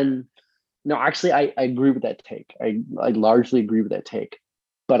take on it. And no, actually, I agree with that take. I largely agree with that take,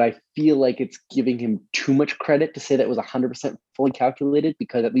 but I feel like it's giving him too much credit to say that it was 100% fully calculated,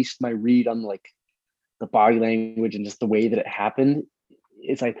 because at least my read on like the body language and just the way that it happened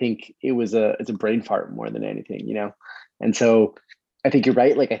is, I think it's a brain fart more than anything, And so I think you're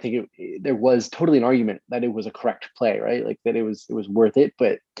right. Like I think there was totally an argument that it was a correct play, right? Like that it was worth it,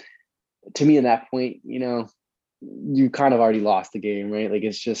 but to me, at that point, you kind of already lost the game, right? Like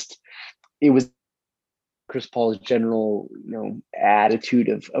it was Chris Paul's general, attitude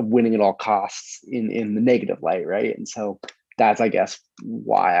of winning at all costs in the negative light, right? And so that's, I guess,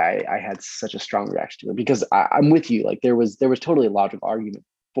 why I had such a strong reaction to it, because I'm with you. Like there was totally a logical argument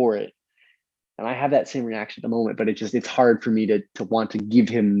for it, and I have that same reaction at the moment. But it's hard for me to want to give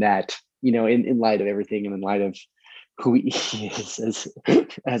him that, in light of everything and in light of who he is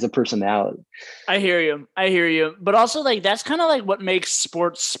as a personality. I hear you. But also, like, that's kind of like what makes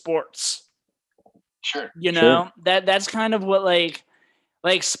sports. Sure. That's kind of what like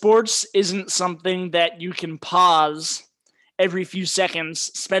sports isn't something that you can pause every few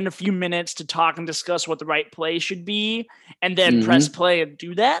seconds, spend a few minutes to talk and discuss what the right play should be, and then press play and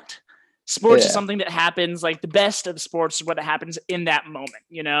do that. Sports is something that happens, like the best of sports is what happens in that moment,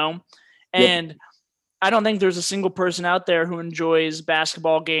 you know? And I don't think there's a single person out there who enjoys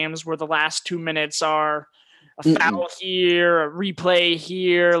basketball games where the last 2 minutes are a foul here, a replay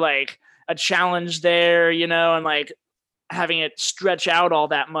here, like a challenge there, you know, and like having it stretch out all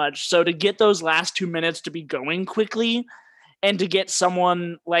that much. So to get those last 2 minutes to be going quickly and to get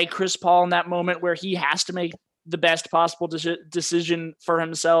someone like Chris Paul in that moment where he has to make the best possible decision for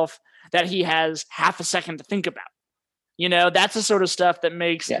himself that he has half a second to think about. You know, that's the sort of stuff that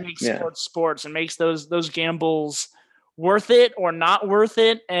makes sports and makes those gambles worth it or not worth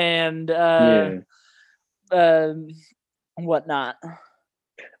it, and whatnot. All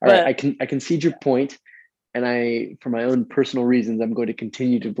right, I concede your point, and I, for my own personal reasons, I'm going to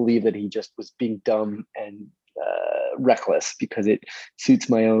continue to believe that he just was being dumb and reckless because it suits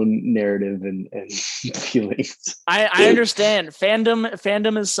my own narrative and feelings. I understand.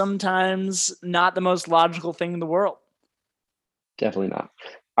 Fandom is sometimes not the most logical thing in the world. Definitely not.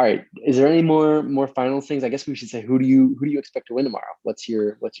 All right. Is there any more final things? I guess we should say who do you expect to win tomorrow? What's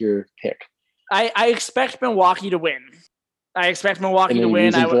your pick? I expect Milwaukee to win. I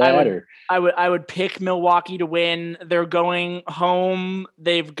would pick Milwaukee to win. They're going home.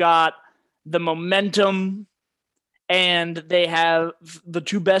 They've got the momentum, and they have the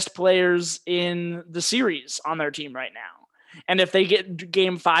two best players in the series on their team right now. And if they get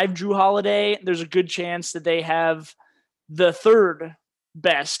Game 5 Drew Holiday, there's a good chance that they have the third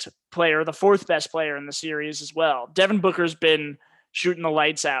best player, the fourth best player in the series as well. Devin Booker's been shooting the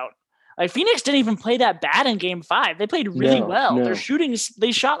lights out. Like Phoenix didn't even play that bad in Game 5. They played really well. No.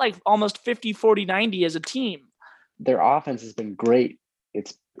 They shot like almost 50, 40, 90 as a team. Their offense has been great.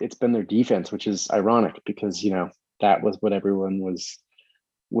 It's been their defense, which is ironic because, you know, that was what everyone was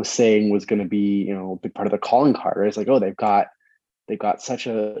saying was going to be, you know, a big part of the calling card. Right? It's like, oh, they've got such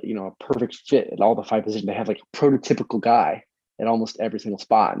a, you know, a perfect fit at all the 5 positions. They have like a prototypical guy at almost every single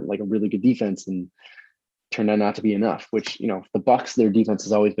spot and like a really good defense, and turned out not to be enough, which, you know, the Bucks, their defense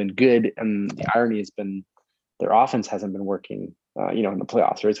has always been good. And the irony has been their offense hasn't been working, you know, in the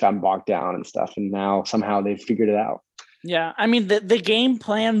playoffs, or it's gotten bogged down and stuff. And now somehow they've figured it out. Yeah. I mean, the game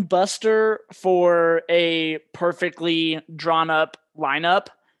plan buster for a perfectly drawn up lineup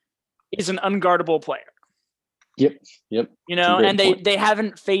is an unguardable player. Yep. You know, and they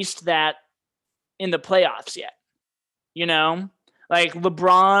haven't faced that in the playoffs yet. You know, like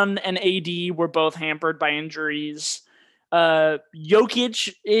LeBron and AD were both hampered by injuries.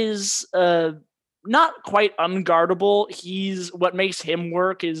 Jokic is not quite unguardable. What makes him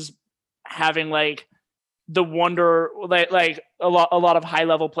work is having like the wonder, like a lot of high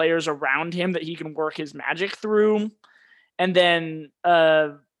level players around him that he can work his magic through. And then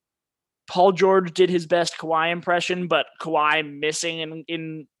Paul George did his best Kawhi impression, but Kawhi missing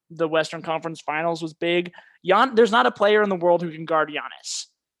in the Western Conference Finals was big. There's not a player in the world who can guard Giannis.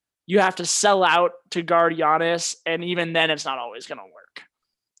 You have to sell out to guard Giannis, and even then, it's not always going to work.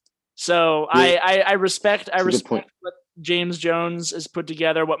 So yeah. I respect what James Jones has put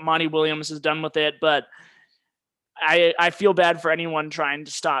together, what Monty Williams has done with it, but I feel bad for anyone trying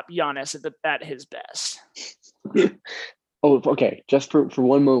to stop Giannis at his best. Oh, okay. Just for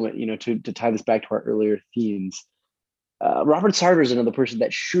one moment, you know, to tie this back to our earlier themes, Robert Sarver is another person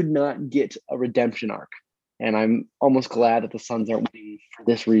that should not get a redemption arc. And I'm almost glad that the Suns aren't winning for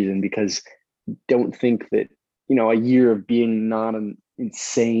this reason, because don't think that, you know, a year of being not an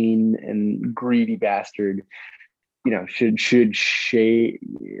insane and greedy bastard, you know, should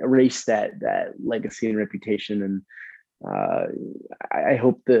erase that legacy and reputation. And I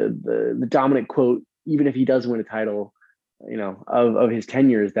hope the dominant quote, even if he does win a title, you know, of his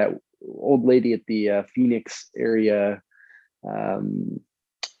tenure, is that old lady at the Phoenix area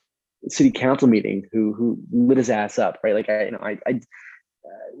city council meeting who lit his ass up, right? Like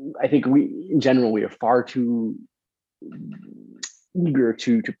I think we in general, we are far too eager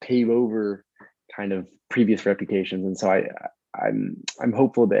to pave over kind of previous reputations, and so I'm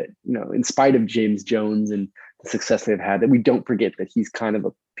hopeful that, you know, in spite of James Jones and the success they've had, that we don't forget that he's kind of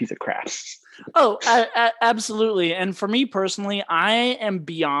a piece of crap. Oh, absolutely. And for me personally, I am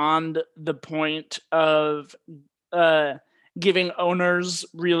beyond the point of giving owners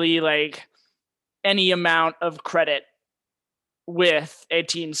really like any amount of credit with a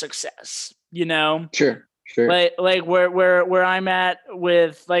team's success, you know? Sure. Like where I'm at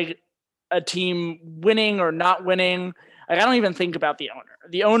with like a team winning or not winning, like I don't even think about the owner.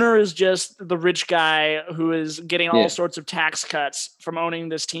 The owner is just the rich guy who is getting all sorts of tax cuts from owning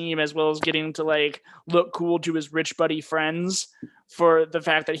this team, as well as getting to like look cool to his rich buddy friends for the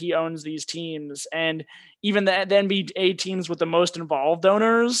fact that he owns these teams. And even the NBA teams with the most involved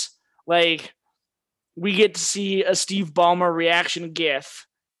owners Like, we get to see a Steve Ballmer reaction GIF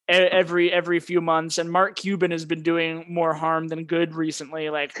every few months, and Mark Cuban has been doing more harm than good recently.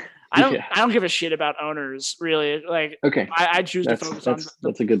 Like, I don't give a shit about owners, really. Like, Okay. I choose to focus on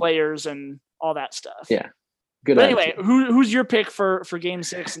the players and all that stuff. Yeah. Good. But anyway, who's your pick for Game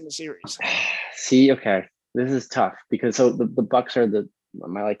 6 in the series? See, okay, this is tough because the Bucks are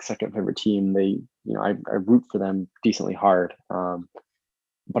my like second favorite team. They, I root for them decently hard.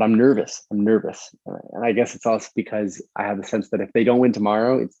 But I'm nervous. And I guess it's also because I have the sense that if they don't win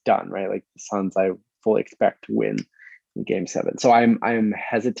tomorrow, it's done, right? Like the Suns, I fully expect to win in Game 7. So I'm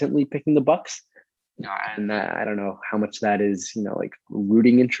hesitantly picking the Bucks, and I don't know how much that is, like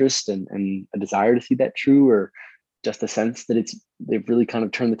rooting interest and a desire to see that true, or just a sense that they've really kind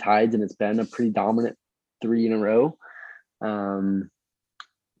of turned the tides and it's been a pretty dominant 3 in a row.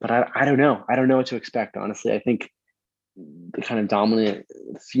 But I don't know. I don't know what to expect, honestly. I think the kind of dominant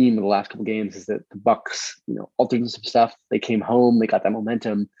theme of the last couple of games is that the Bucks, altered some stuff. They came home, they got that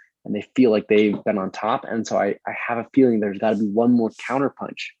momentum, and they feel like they've been on top. And so I have a feeling there's got to be one more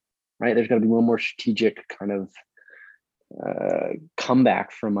counterpunch, right? There's got to be one more strategic kind of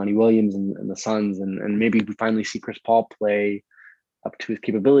comeback from Monty Williams and the Suns, and maybe we finally see Chris Paul play up to his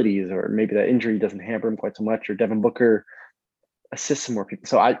capabilities, or maybe that injury doesn't hamper him quite so much, or Devin Booker assists some more people.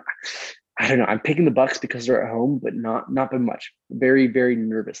 So I don't know. I'm picking the Bucks because they're at home, but not by much. Very, very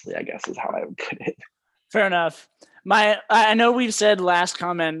nervously, I guess, is how I would put it. Fair enough. I know we've said last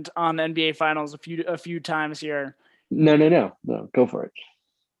comment on the NBA Finals a few times here. No. Go for it.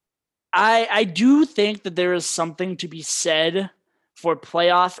 I do think that there is something to be said for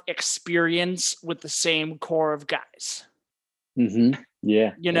playoff experience with the same core of guys. Mm-hmm.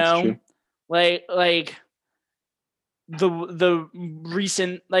 Yeah, that's true. like the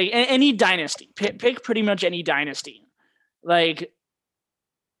recent, like any dynasty, pick pretty much any dynasty. Like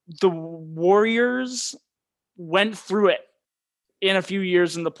the Warriors went through it in a few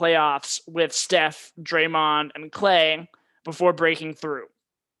years in the playoffs with Steph, Draymond, and Clay before breaking through.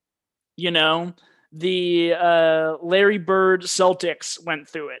 The Larry Bird Celtics went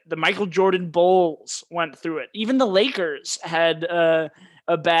through it. The Michael Jordan Bulls went through it. Even the Lakers had a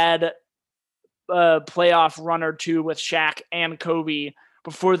bad playoff run or two with Shaq and Kobe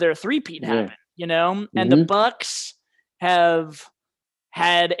before their three-peat happened, And the Bucks have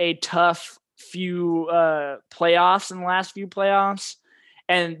had a tough few playoffs in the last few playoffs.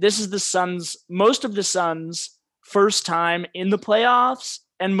 And this is the Suns, most of the Suns' first time in the playoffs,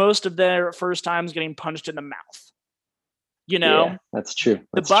 and most of their first times getting punched in the mouth. Yeah, that's true.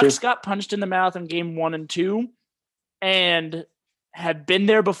 The Bucks got punched in the mouth in Game 1 and 2 and had been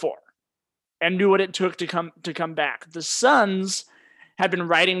there before and knew what it took to come back. The Suns had been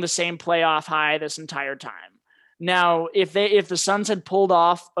riding the same playoff high this entire time. Now, if the Suns had pulled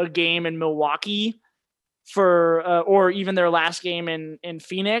off a game in Milwaukee or even their last game in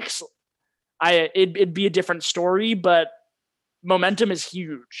Phoenix, it'd be a different story, but momentum is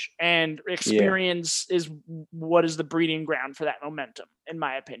huge, and experience is what is the breeding ground for that momentum, in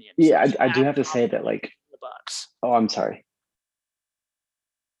my opinion. Yeah, so I do have to say that, like, the Bucks. Oh, I'm sorry.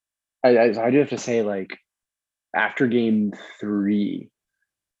 I do have to say, like, after Game 3,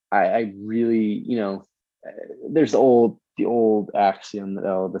 I really, there's the old axiom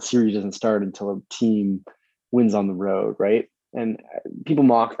that the series doesn't start until a team wins on the road, right? And people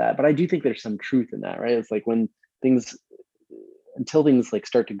mock that, but I do think there's some truth in that, right? It's like until things like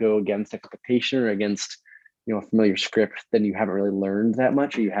start to go against expectation or against, a familiar script, then you haven't really learned that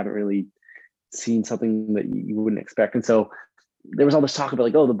much, or you haven't really seen something that you wouldn't expect. And so there was all this talk about,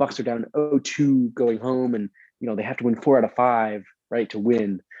 like, oh, the Bucks are down 0-2 going home, and they have to win 4 out of 5, right, to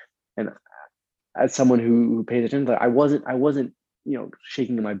win. And as someone who pays attention, I wasn't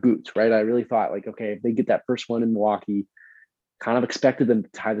shaking in my boots, right? I really thought, like, okay, if they get that first one in Milwaukee, kind of expected them to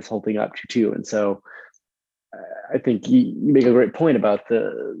tie this whole thing up 2-2. And so I think you make a great point about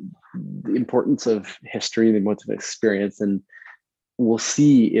the importance of history, the importance of experience, and we'll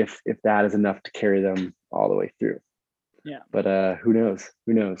see if that is enough to carry them all the way through. Yeah. But who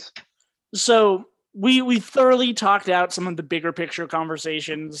knows? So we thoroughly talked out some of the bigger picture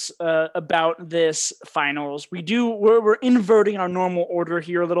conversations about this finals. We're inverting our normal order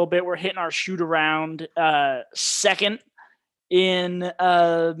here a little bit. We're hitting our shoot around second in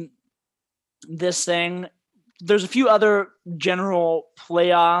this thing. There's a few other general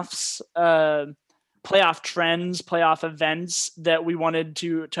playoff trends, playoff events that we wanted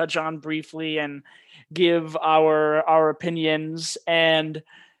to touch on briefly and give our opinions. And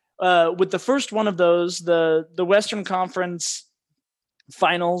with the first one of those, the Western Conference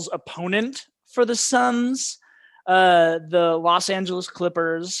Finals opponent for the Suns, the Los Angeles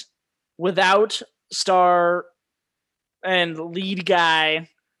Clippers, without star and lead guy,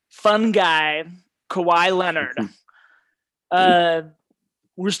 fun guy, Kawhi Leonard,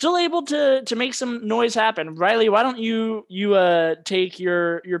 we're still able to make some noise happen. Riley, why don't you take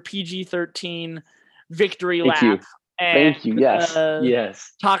your PG-13 victory lap? You. And, Thank you. Yes.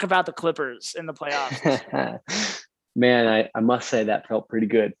 Yes. Talk about the Clippers in the playoffs. Man, I must say that felt pretty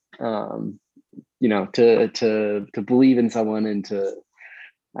good. You know, to believe in someone and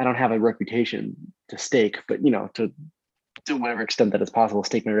I don't have a reputation to stake, but you know, to whatever extent that is possible,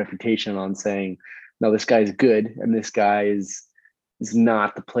 stake my reputation on saying, no, this guy's good and this guy is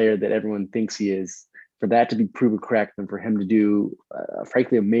not the player that everyone thinks he is. For that to be proven correct and for him to do a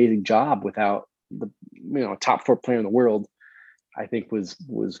frankly amazing job without the top 4 player in the world, I think was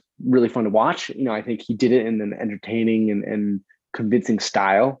really fun to watch. You know, I think he did it in an entertaining and convincing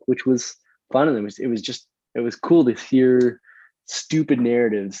style, which was fun. And it was cool to hear stupid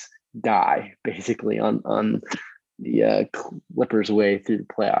narratives die basically on the Clippers way through the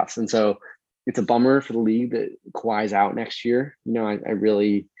playoffs. And so it's a bummer for the league that Kawhi's out next year. You know, I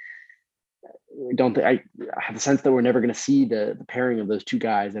really don't think I have the sense that we're never going to see the pairing of those two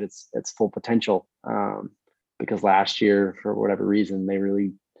guys at its full potential. Because last year, for whatever reason, they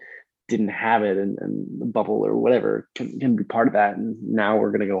really didn't have it, and the bubble or whatever can be part of that. And now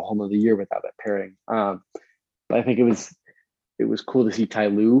we're going to go a whole nother year without that pairing. But I think it was cool to see Ty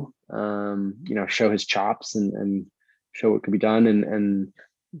Lue, show his chops and show what could be done and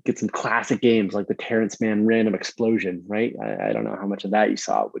get some classic games like the Terrence Mann random explosion, right? I don't know how much of that you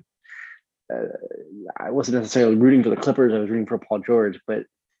saw. I wasn't necessarily rooting for the Clippers. I was rooting for Paul George, but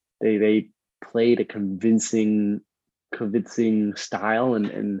they played a convincing style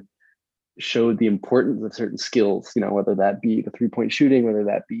and showed the importance of certain skills, you know, whether that be the 3-point shooting, whether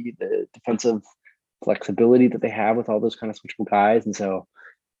that be the defensive flexibility that they have with all those kind of switchable guys. And so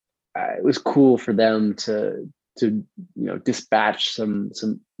it was cool for them to dispatch some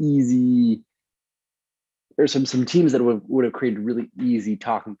easy, or some teams that would have created really easy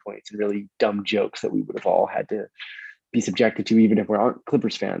talking points and really dumb jokes that we would have all had to be subjected to, even if we aren't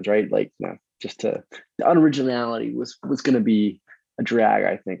Clippers fans, right? Like, the unoriginality was going to be a drag,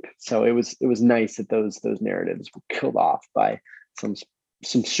 I think. So it was nice that those narratives were killed off by some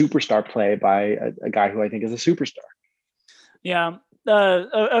superstar play by a guy who I think is a superstar. Yeah.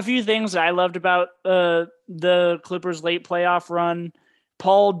 A few things that I loved about the Clippers' late playoff run.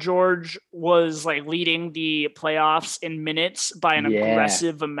 Paul George was like leading the playoffs in minutes by an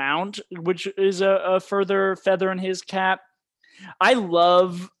aggressive amount, which is a further feather in his cap. I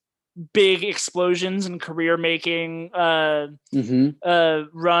love big explosions and career-making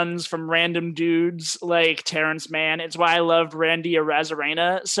runs from random dudes like Terrence Mann. It's why I loved Randy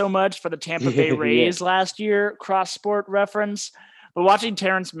Arozarena so much for the Tampa Bay Rays last year, cross-sport reference. But watching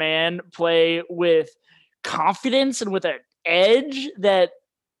Terrence Mann play with confidence and with an edge that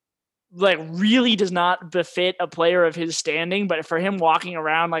like really does not befit a player of his standing, but for him walking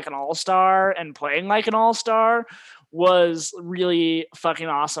around like an all-star and playing like an all-star was really fucking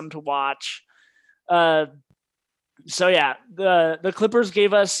awesome to watch. So yeah, the Clippers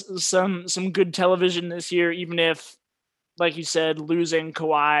gave us some good television this year, even if, like you said, losing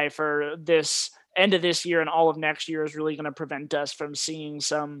Kawhi for this end of this year and all of next year is really going to prevent us from seeing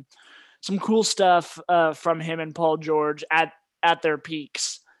some cool stuff from him and Paul George at their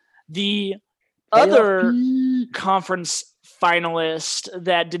peaks. The other conference finalist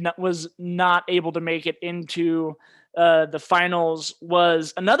that was not able to make it into the finals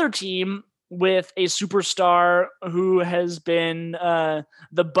was another team with a superstar who has been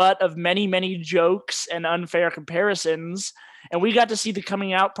the butt of many, many jokes and unfair comparisons. And we got to see the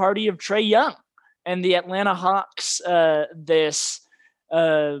coming out party of Trae Young and the Atlanta Hawks this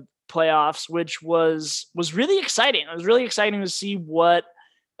playoffs, which was really exciting. It was really exciting to see what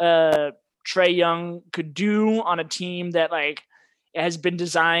Trae Young could do on a team that like has been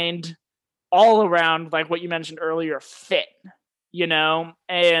designed all around, like what you mentioned earlier, fit,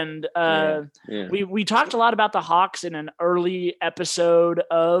 and we talked a lot about the Hawks in an early episode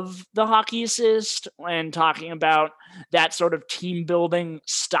of the Hockey Assist and talking about that sort of team building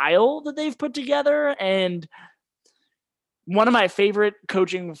style that they've put together. And one of my favorite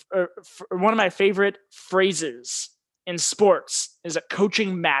one of my favorite phrases in sports is that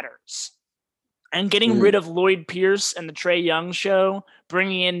coaching matters. And getting rid of Lloyd Pierce and the Trae Young show,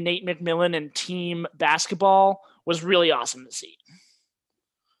 bringing in Nate McMillan and team basketball was really awesome to see.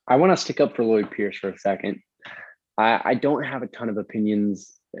 I want to stick up for Lloyd Pierce for a second. I don't have a ton of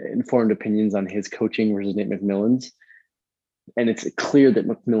informed opinions on his coaching versus Nate McMillan's. And it's clear that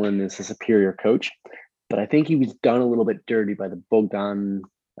McMillan is a superior coach. But I think he was done a little bit dirty by the Bogdan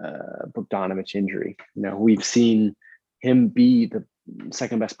Bogdanovich injury. We've seen him be the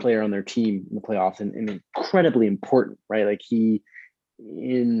second best player on their team in the playoffs and incredibly important, right? Like he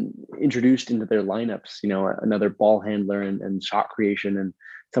introduced into their lineups, another ball handler and shot creation and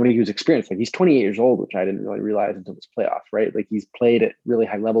somebody who's experienced. Like he's 28 years old, which I didn't really realize until this playoffs, right? Like he's played at really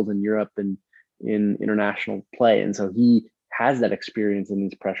high levels in Europe and in international play. And so he has that experience in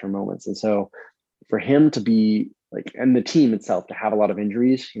these pressure moments. And so for him to be like, and the team itself to have a lot of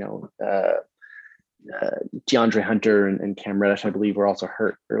injuries, DeAndre Hunter and Cam Reddish, I believe, were also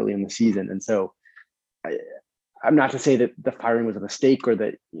hurt early in the season. And so I'm not to say that the firing was a mistake or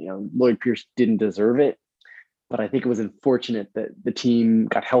that, Lloyd Pierce didn't deserve it, but I think it was unfortunate that the team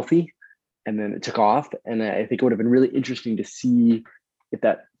got healthy and then it took off. And I think it would have been really interesting to see if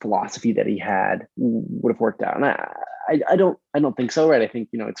that philosophy that he had would have worked out. And I don't think so, right? I think,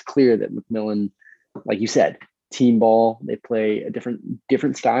 it's clear that McMillan, like you said, team ball, they play a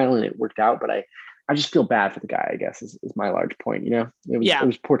different style and it worked out. But I just feel bad for the guy, I guess, is my large point. It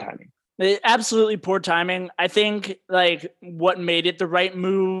was poor timing. Absolutely poor timing. I think like what made it the right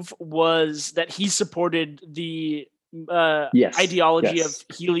move was that he supported the ideology of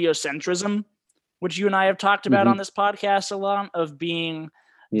heliocentrism, which you and I have talked about on this podcast a lot, of being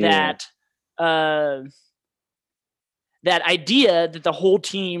that idea that the whole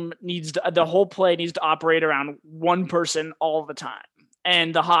team the whole play needs to operate around one person all the time.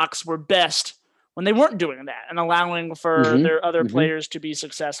 And the Hawks were best when they weren't doing that and allowing for their other players to be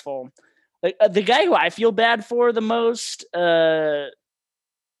successful. Like the guy who I feel bad for the most, but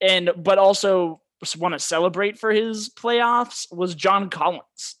also want to celebrate for his playoffs was John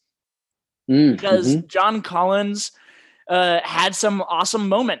Collins, because John Collins had some awesome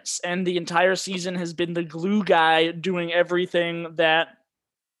moments, and the entire season has been the glue guy doing everything that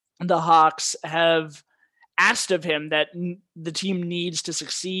the Hawks have asked of him that the team needs to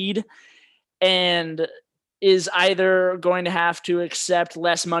succeed, and is either going to have to accept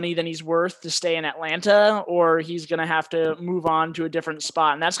less money than he's worth to stay in Atlanta, or he's going to have to move on to a different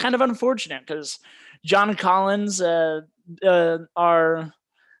spot. And that's kind of unfortunate because John Collins are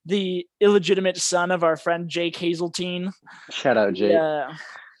the illegitimate son of our friend Jake Hazeltine. Shout out, Jake.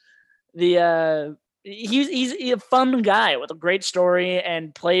 He's a fun guy with a great story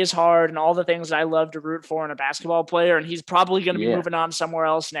and plays hard and all the things that I love to root for in a basketball player. And he's probably going to be moving on somewhere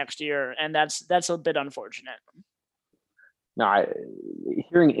else next year. And that's a bit unfortunate. No,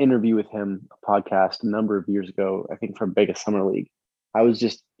 hearing an interview with him, a podcast a number of years ago, I think from Vegas Summer League, I was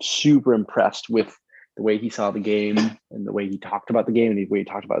just super impressed with the way he saw the game and the way he talked about the game and the way he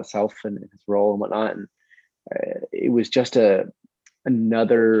talked about himself and his role and whatnot. And it was just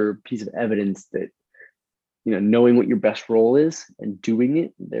another piece of evidence that, knowing what your best role is and doing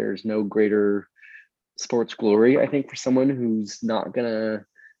it, there's no greater sports glory, I think, for someone who's not going to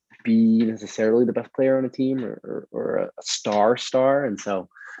be necessarily the best player on a team or a star. And so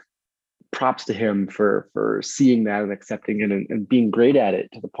props to him for seeing that and accepting it and being great at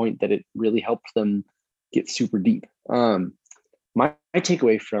it to the point that it really helped them get super deep. My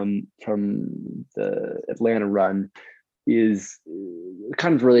takeaway from the Atlanta run is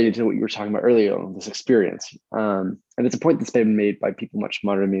kind of related to what you were talking about earlier on this experience. And it's a point that's been made by people much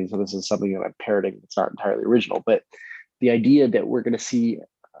smarter than me. So this is something that I'm parroting. It's not entirely original, but the idea that we're going to see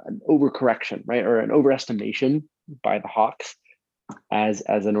an overcorrection, right? Or an overestimation by the Hawks as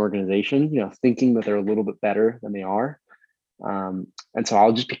an organization, thinking that they're a little bit better than they are. And so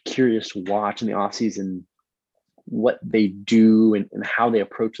I'll just be curious to watch in the offseason what they do and how they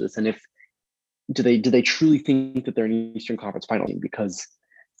approach this. And if do they truly think that they're an Eastern Conference final team? Because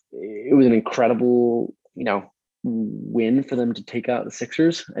it was an incredible, win for them to take out the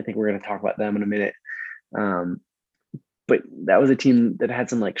Sixers. I think we're going to talk about them in a minute. But that was a team that had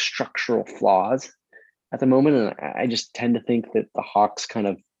some like structural flaws at the moment. And I just tend to think that the Hawks kind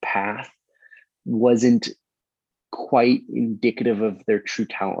of path wasn't quite indicative of their true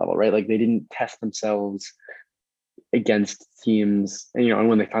talent level, right? Like they didn't test themselves against teams, and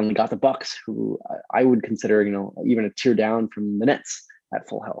when they finally got the Bucks, who I would consider, even a tier down from the Nets at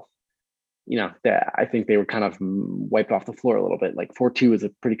full health, that I think they were kind of wiped off the floor a little bit. Like 4-2 is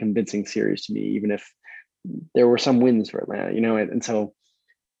a pretty convincing series to me, even if there were some wins for Atlanta, and so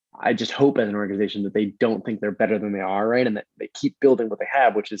I just hope as an organization that they don't think they're better than they are, right? And that they keep building what they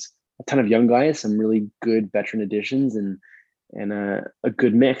have, which is a ton of young guys, some really good veteran additions, and a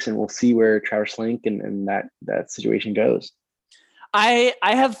good mix, and we'll see where Travis Schlenk and that situation goes. I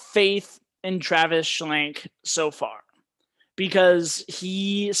have faith in Travis Schlenk so far because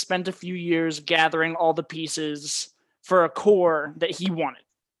he spent a few years gathering all the pieces for a core that he wanted.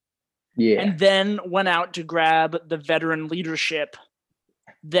 Yeah. And then went out to grab the veteran leadership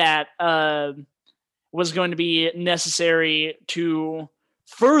that was going to be necessary to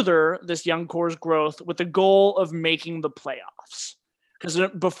further this young core's growth with the goal of making the playoffs. Because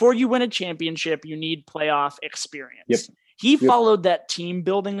before you win a championship, you need playoff experience. Yep. He followed that team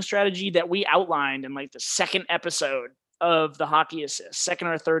building strategy that we outlined in like the second episode of the Hockey Assist, second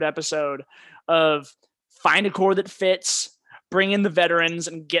or third episode of find a core that fits, bring in the veterans,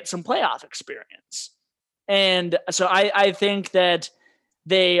 and get some playoff experience. And so I think that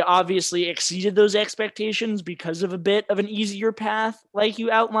they obviously exceeded those expectations because of a bit of an easier path, like you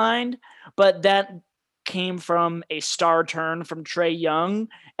outlined, but that came from a star turn from Trae Young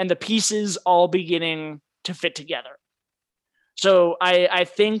and the pieces all beginning to fit together. So I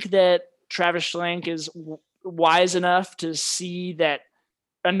think that Travis Schlenk is wise enough to see that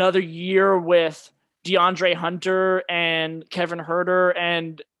another year with DeAndre Hunter and Kevin Huerter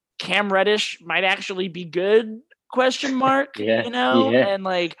and Cam Reddish might actually be good, ? Yeah, you know, yeah. and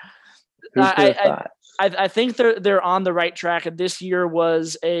like I think they're on the right track. And this year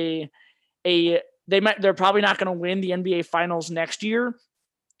was they're probably not going to win the NBA Finals next year,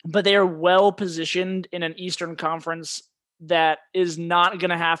 but they are well positioned in an Eastern Conference that is not going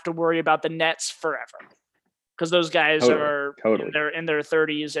to have to worry about the Nets forever, because those guys are in their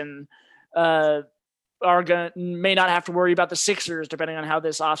 30s and may not have to worry about the Sixers depending on how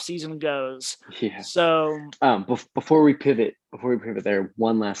this offseason goes. Yeah. So before we pivot there,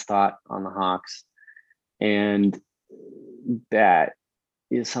 one last thought on the Hawks, and that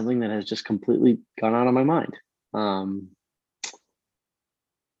is something that has just completely gone out of my mind.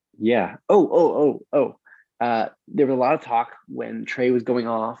 Yeah. There was a lot of talk when Trae was going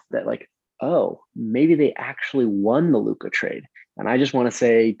off that like, oh, maybe they actually won the Luka trade. And I just want to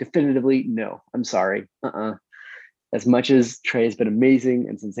say definitively, no, I'm sorry. As much as Trae has been amazing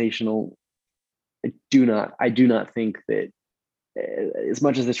and sensational, I do not think that as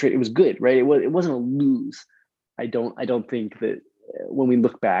much as the trade, it was good, right? It wasn't a lose. I don't think that when we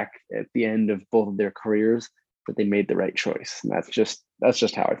look back at the end of both of their careers that they made the right choice. And that's just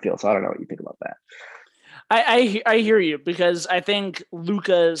how I feel. So I don't know what you think about that. I hear you, because I think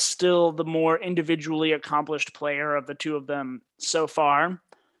Luka is still the more individually accomplished player of the two of them so far.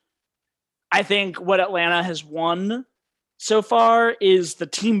 I think what Atlanta has won so far is the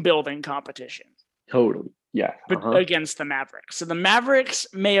team building competition. Totally. Yeah. But against the Mavericks. So the Mavericks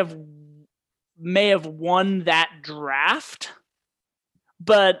may have won that draft,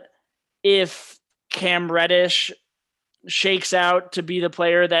 but if Cam Reddish shakes out to be the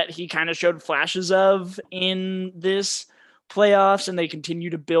player that he kind of showed flashes of in this playoffs, and they continue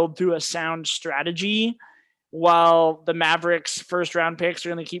to build through a sound strategy while the Mavericks first round picks are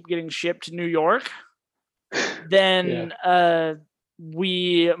going to keep getting shipped to New York, then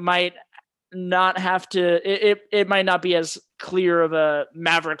we might not have to, it might not be as clear of a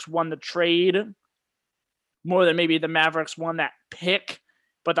Mavericks won the trade more than maybe the Mavericks won that pick.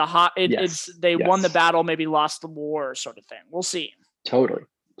 But they won the battle, maybe lost the war, sort of thing. We'll see. Totally.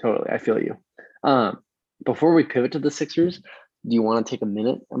 I feel you. Before we pivot to the Sixers, do you want to take a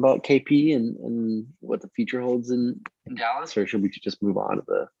minute about KP and what the future holds in Dallas, or should we just move on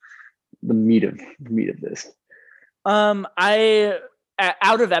to the meat of this? I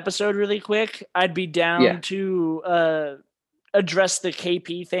out of episode really quick. I'd be down to address the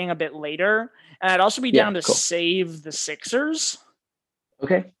KP thing a bit later, and I'd also be down to save the Sixers.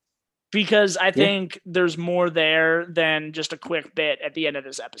 Okay. Because I think there's more there than just a quick bit at the end of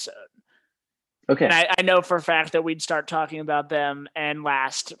this episode. Okay. And I know for a fact that we'd start talking about them and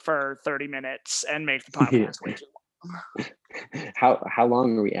last for 30 minutes and make the podcast way too long. How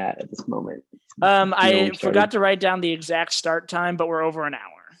long are we at this moment? I forgot to write down the exact start time, but we're over an hour.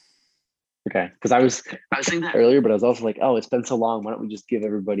 Okay. Because I was saying that earlier, but I was also like, oh, it's been so long. Why don't we just give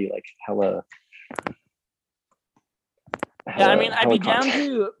everybody like hella. Yeah, I mean, I'd be down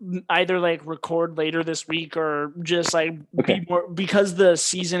to either like record later this week or just like be more, because the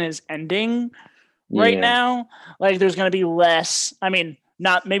season is ending right now. Like, there's going to be less. I mean,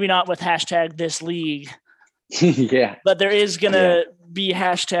 maybe not with hashtag this league. But there is going to be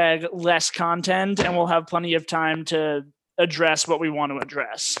hashtag less content, and we'll have plenty of time to address what we want to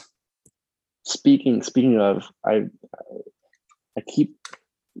address. Speaking of, I keep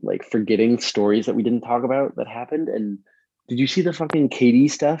like forgetting stories that we didn't talk about that happened. And did you see the fucking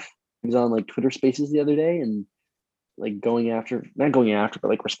KD stuff? He was on like Twitter Spaces the other day and like not going after, but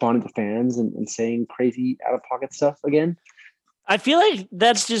like responding to fans and saying crazy out of pocket stuff again. I feel like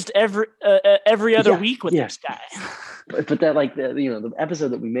that's just every other week with this guy. But that like the episode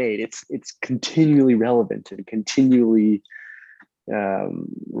that we made, it's continually relevant and continually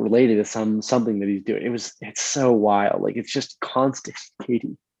related to something that he's doing. It's so wild. Like it's just constant,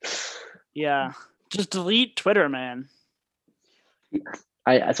 Katie. Yeah. Just delete Twitter, man.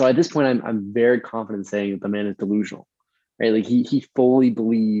 So at this point, I'm very confident saying that the man is delusional, right? Like he fully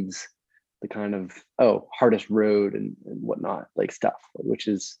believes the kind of hardest road and whatnot like stuff, which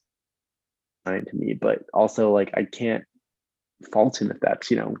is fine to me. But also like I can't fault him if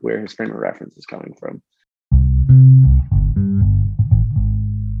that's where his frame of reference is coming from.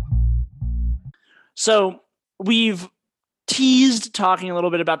 So we've teased talking a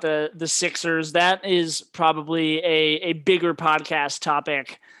little bit about the Sixers. That is probably a bigger podcast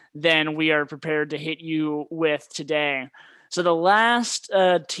topic than we are prepared to hit you with today. So the last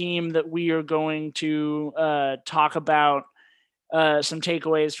team that we are going to talk about some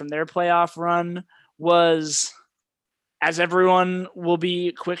takeaways from their playoff run was, as everyone will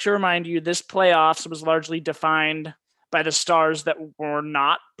be quick to remind you, this playoffs was largely defined by the stars that were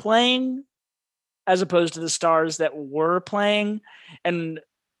not playing as opposed to the stars that were playing. And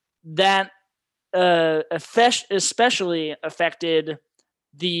that especially affected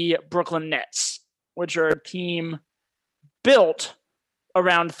the Brooklyn Nets, which are a team built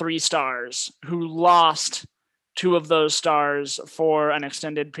around 3 stars who lost 2 of those stars for an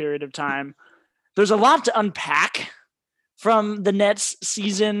extended period of time. There's a lot to unpack from the Nets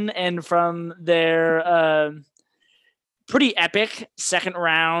season and from their pretty epic second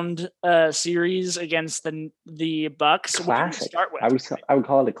round series against the Bucks. Classic. What do you want to start with? I would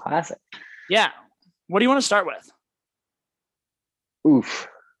call it a classic. Yeah. What do you want to start with? Oof.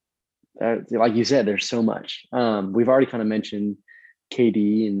 Like you said, there's so much. We've already kind of mentioned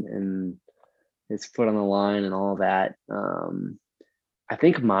KD and his foot on the line and all that. I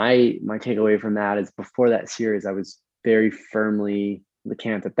think my takeaway from that is before that series, I was very firmly in the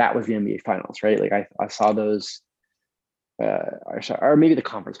camp that was the NBA Finals, right? Like I saw those, or maybe the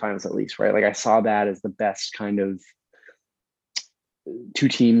conference finals at least, right? Like I saw that as the best kind of 2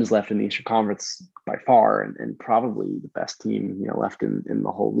 teams left in the Eastern Conference by far, and probably the best team left in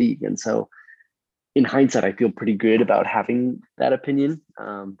the whole league. And so, in hindsight, I feel pretty good about having that opinion.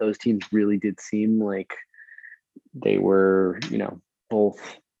 Those teams really did seem like they were, both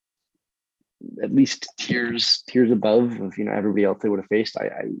at least tiers above of everybody else they would have faced.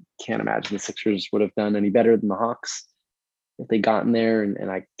 I can't imagine the Sixers would have done any better than the Hawks if they got in there,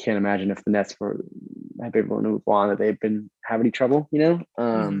 and I can't imagine if the Nets have been able to move on that they've been having any trouble,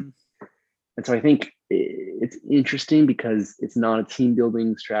 And so I think it's interesting because it's not a team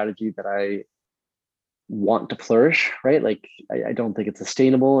building strategy that I want to flourish, right? Like I don't think it's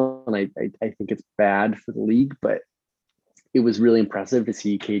sustainable, and I think it's bad for the league. But it was really impressive to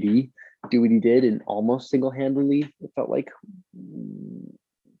see KD do what he did and almost single handedly. It felt like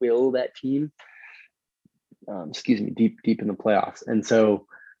will that team. Deep in the playoffs. And so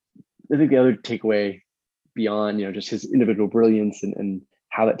I think the other takeaway beyond, just his individual brilliance and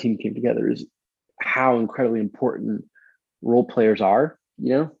how that team came together is how incredibly important role players are,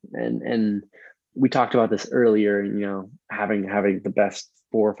 and we talked about this earlier, having the best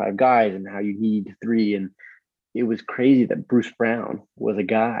 4 or 5 guys and how you need 3. And it was crazy that Bruce Brown was a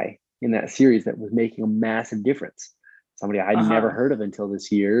guy in that series that was making a massive difference. Somebody I'd never heard of until this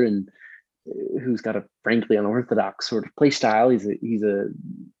year, and who's got a frankly unorthodox sort of play style. He's a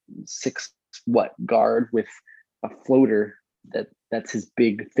 6 guard with a floater that's his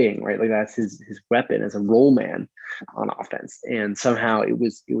big thing, right? Like that's his weapon as a roll man on offense. And somehow it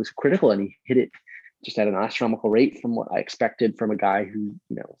was critical, and he hit it just at an astronomical rate from what I expected from a guy who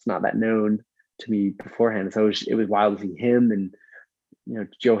it's not that known to me beforehand. So it was wild to see him, and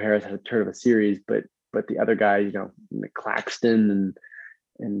Joe Harris had a turn of a series, but the other guys, Claxton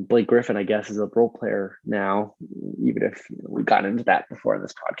and Blake Griffin, I guess, is a role player now, even if we've gotten into that before in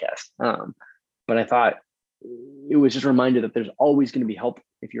this podcast. But I thought it was just a reminder that there's always going to be help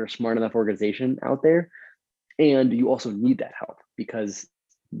if you're a smart enough organization out there. And you also need that help, because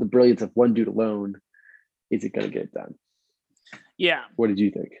the brilliance of one dude alone isn't going to get it done. Yeah. What did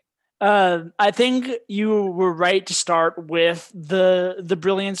you think? I think you were right to start with the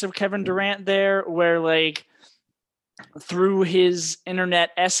brilliance of Kevin Durant there, where like through his internet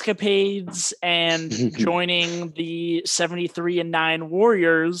escapades and joining the 73-9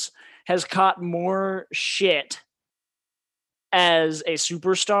 Warriors has caught more shit as a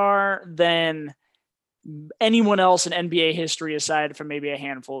superstar than anyone else in NBA history, aside from maybe a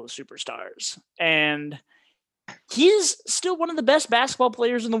handful of superstars. And he's still one of the best basketball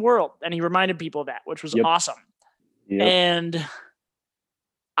players in the world. And he reminded people of that, which was awesome. Yep. And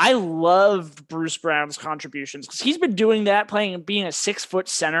I loved Bruce Brown's contributions because he's been doing that, being a 6-foot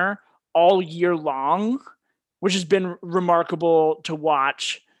center all year long. which has been remarkable to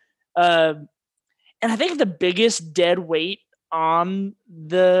watch. And I think the biggest dead weight on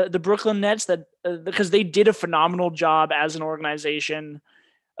the Brooklyn Nets, that because they did a phenomenal job as an organization,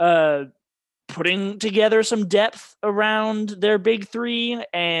 putting together some depth around their big three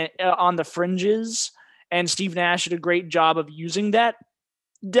and on the fringes. And Steve Nash did a great job of using that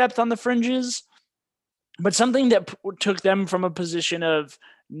depth on the fringes. But something that took them from a position of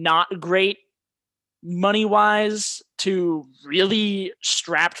not great money-wise to really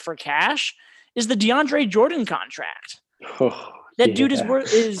strapped for cash is the DeAndre Jordan contract. That dude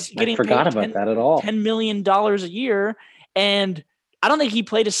is getting paid about that at all. $10 million a year, and I don't think he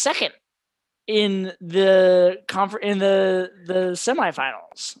played a second in the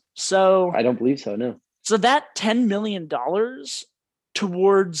semifinals. So I don't believe so. No. So that $10 million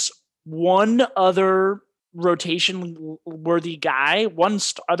towards one other rotation worthy guy, one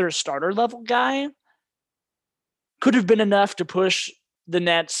other starter level guy, could have been enough to push the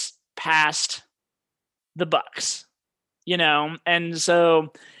Nets past the Bucks, and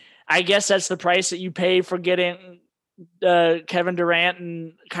so I guess that's the price that you pay for getting Kevin Durant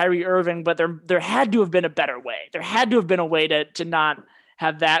and Kyrie Irving, but there had to have been a better way. There had to have been a way to not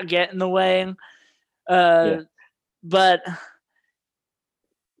have that get in the way. But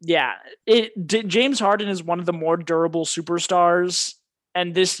yeah, James Harden is one of the more durable superstars,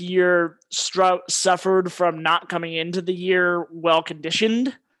 and this year suffered from not coming into the year well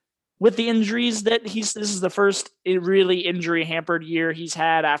conditioned with the injuries that this is the first really injury hampered year he's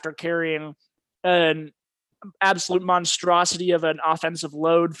had after carrying an absolute monstrosity of an offensive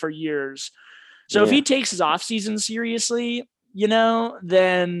load for years. So if he takes his offseason seriously,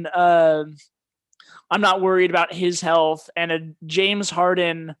 then I'm not worried about his health. And a James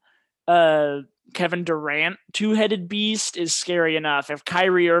Harden, Kevin Durant two-headed beast is scary enough. If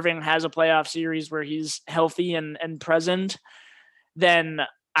Kyrie Irving has a playoff series where he's healthy and present, then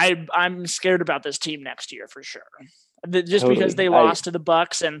I'm scared about this team next year for sure. Just because they lost to the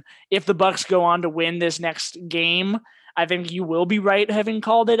Bucks, and if the Bucks go on to win this next game, I think you will be right having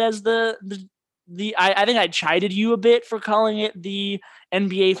called it as I think I chided you a bit for calling it the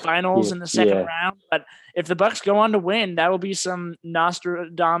NBA Finals in the second round. But if the Bucks go on to win, that will be some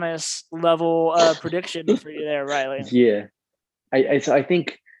Nostradamus level prediction for you there, Riley. Yeah, I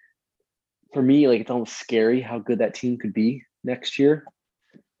think for me, like, it's almost scary how good that team could be next year,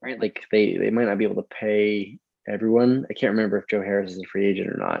 right? Like they might not be able to pay everyone. I can't remember if Joe Harris is a free agent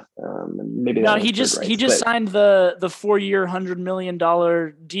or not. Maybe no. He just signed the 4-year $100 million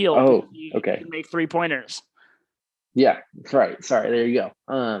deal. Oh, he okay. Can make 3-pointers. Yeah, that's right. Sorry, there you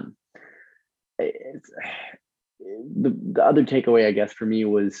go. The other takeaway, I guess, for me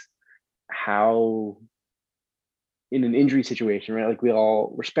was how, in an injury situation, right? Like, we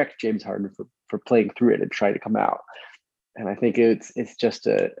all respect James Harden for playing through it and trying to come out. And I think it's just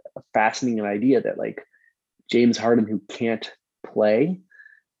a fascinating idea that, like, James Harden who can't play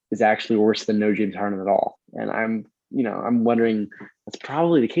is actually worse than no James Harden at all. And I'm wondering, that's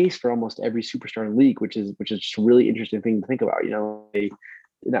probably the case for almost every superstar in the league, which is just a really interesting thing to think about. In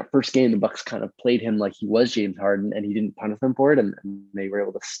that first game, the Bucks kind of played him like he was James Harden, and he didn't punish them for it, and they were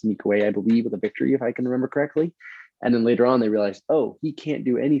able to sneak away, I believe, with a victory, if I can remember correctly. And then later on, they realized, oh, he can't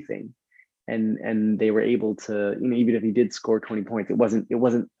do anything. And they were able to, even if he did score 20 points, it wasn't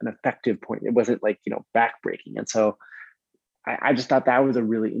an effective point. It wasn't like, backbreaking. And so I just thought that was a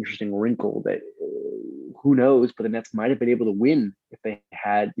really interesting wrinkle that who knows, but the Nets might have been able to win if they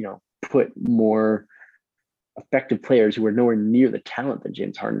had, put more effective players who were nowhere near the talent that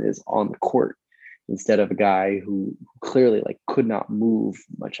James Harden is on the court, instead of a guy who clearly could not move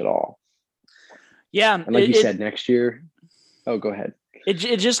much at all. Yeah. And like you said, next year. Oh, go ahead.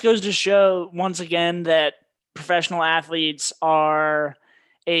 It just goes to show once again that professional athletes are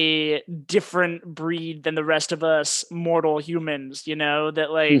a different breed than the rest of us mortal humans, that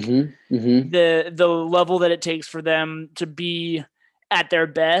the level that it takes for them to be at their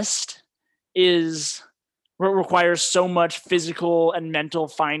best requires so much physical and mental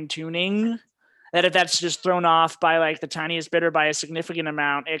fine tuning that if that's just thrown off by the tiniest bit or by a significant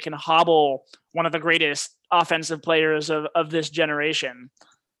amount, it can hobble one of the greatest offensive players of this generation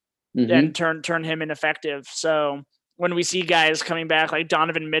and turn him ineffective. So when we see guys coming back like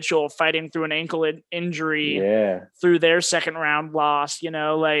Donovan Mitchell fighting through an ankle injury through their second round loss,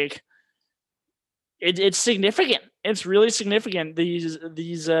 it's significant. It's really significant.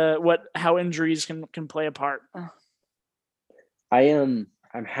 How injuries can play a part.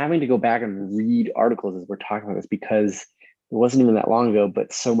 I'm having to go back and read articles as we're talking about this, because it wasn't even that long ago,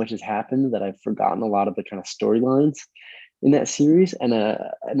 but so much has happened that I've forgotten a lot of the kind of storylines in that series. And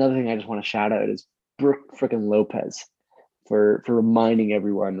another thing I just want to shout out is Brooke freaking Lopez for reminding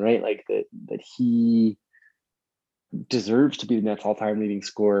everyone, right? Like that he deserves to be the Nets all-time leading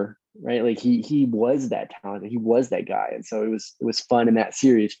scorer, right? Like he was that talented, he was that guy. And so it was fun in that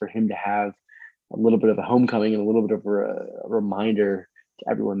series for him to have a little bit of a homecoming and a little bit of a reminder to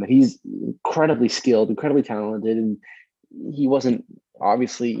everyone that he's incredibly skilled, incredibly talented, and he wasn't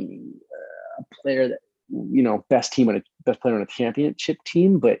obviously a player that, you know, best player on a championship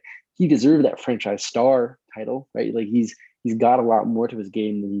team, but he deserved that franchise star title, right? Like he's got a lot more to his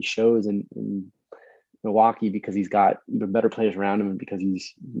game than he shows in Milwaukee, because he's got even better players around him and because he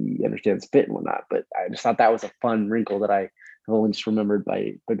understands fit and whatnot. But I just thought that was a fun wrinkle that I have only just remembered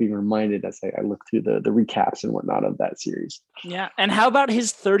by being reminded as I look through the recaps and whatnot of that series. Yeah. And how about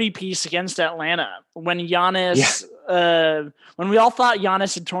his 30-piece against Atlanta when Giannis, when we all thought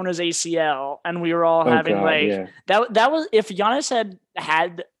Giannis had torn his ACL and we were all that was, if Giannis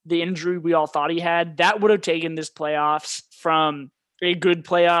had the injury we all thought he had, that would have taken this playoffs from a good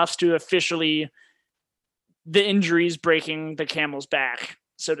playoffs to officially the injuries breaking the camel's back,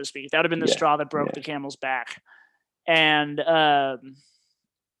 so to speak. That would have been the straw that broke the camel's back. And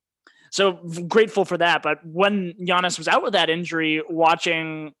so grateful for that. But when Giannis was out with that injury,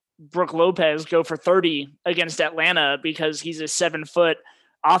 watching Brooke Lopez go for 30 against Atlanta because he's a 7-foot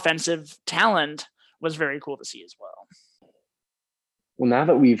offensive talent was very cool to see as well. Well, now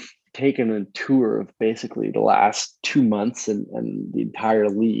that we've taken a tour of basically the last 2 months and the entire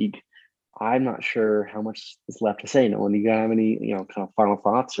league, I'm not sure how much is left to say. Nolan, you got any, you know, kind of final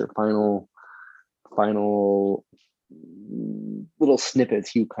thoughts or final little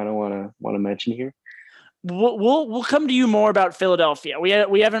snippets you kind of want to mention here? We'll come to you more about Philadelphia. We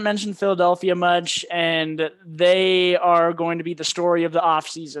haven't mentioned Philadelphia much, and they are going to be the story of the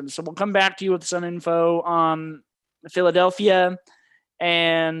offseason. So we'll come back to you with some info on Philadelphia,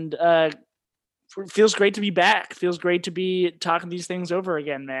 and feels great to be back. Feels great to be talking these things over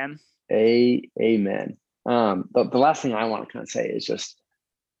again, man. Amen. The last thing I want to kind of say is just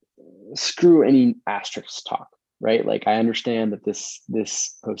screw any asterisk talk, right? Like, I understand that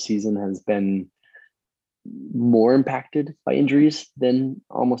this postseason has been more impacted by injuries than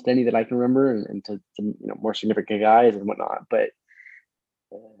almost any that I can remember, and to some, you know, more significant guys and whatnot. But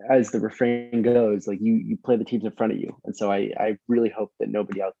as the refrain goes, like you play the teams in front of you, and so I really hope that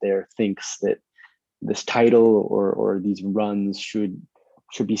nobody out there thinks that this title or these runs should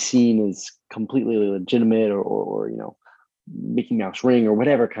be seen as completely legitimate or you know, Mickey Mouse ring or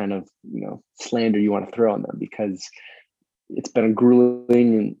whatever kind of, you know, slander you want to throw on them, because it's been a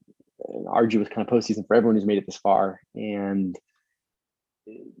grueling and arduous kind of postseason for everyone who's made it this far. And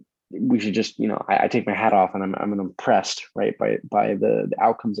we should just, you know, I take my hat off, and I'm impressed, right, by the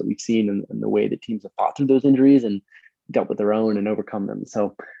outcomes that we've seen and the way that teams have fought through those injuries and dealt with their own and overcome them.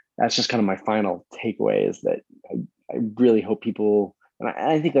 So that's just kind of my final takeaway, is that I really hope people, and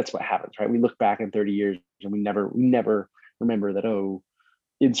I think that's what happens, right? We look back in 30 years and we never remember that, oh,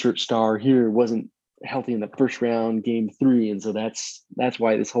 insert star here wasn't healthy in the first round, game 3. And so that's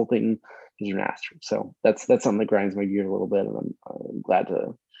why this whole thing is an asterisk. So that's something that grinds my gears a little bit. And I'm glad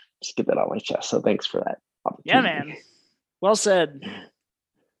to just get that off my chest. So thanks for that opportunity. Yeah, man. Well said.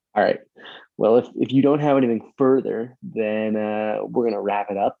 All right. Well, if you don't have anything further, then we're going to wrap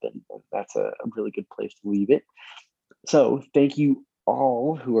it up. And that's a really good place to leave it. So thank you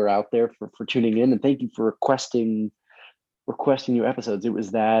all who are out there for tuning in, and thank you for requesting new episodes. It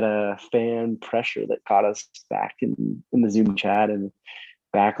was that fan pressure that got us back in the Zoom chat and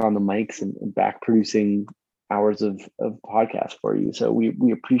back on the mics and back producing hours of podcast for you. So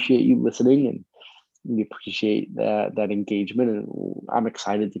we appreciate you listening, and we appreciate that engagement, and I'm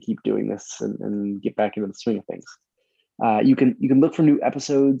excited to keep doing this and get back into the swing of things. You can look for new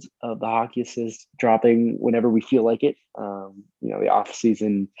episodes of the Hockey Assist dropping whenever we feel like it. You know, the off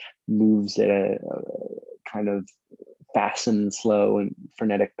season moves at a kind of fast and slow and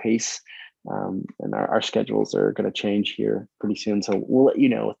frenetic pace, and our schedules are going to change here pretty soon. So we'll let you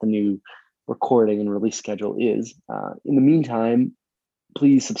know what the new recording and release schedule is. In the meantime,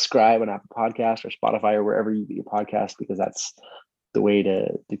 please subscribe on Apple Podcasts or Spotify or wherever you get your podcast, because that's the way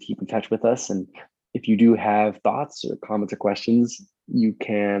to keep in touch with us. And if you do have thoughts or comments or questions, you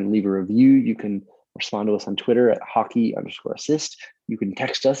can leave a review. You can respond to us on Twitter at hockey_assist. You can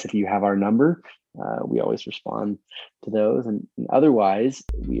text us if you have our number. We always respond to those. And otherwise,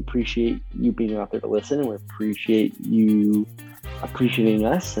 we appreciate you being out there to listen, and we appreciate you appreciating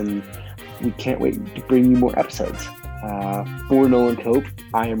us. And we can't wait to bring you more episodes. For Nolan Cope,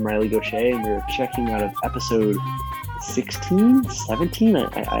 I am Riley Gaucher, and we're checking out of episode 16, 17.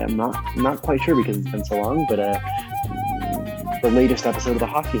 I am not quite sure because it's been so long, but the latest episode of the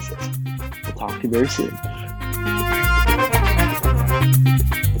Hockey Assist. We'll Talk to you very soon.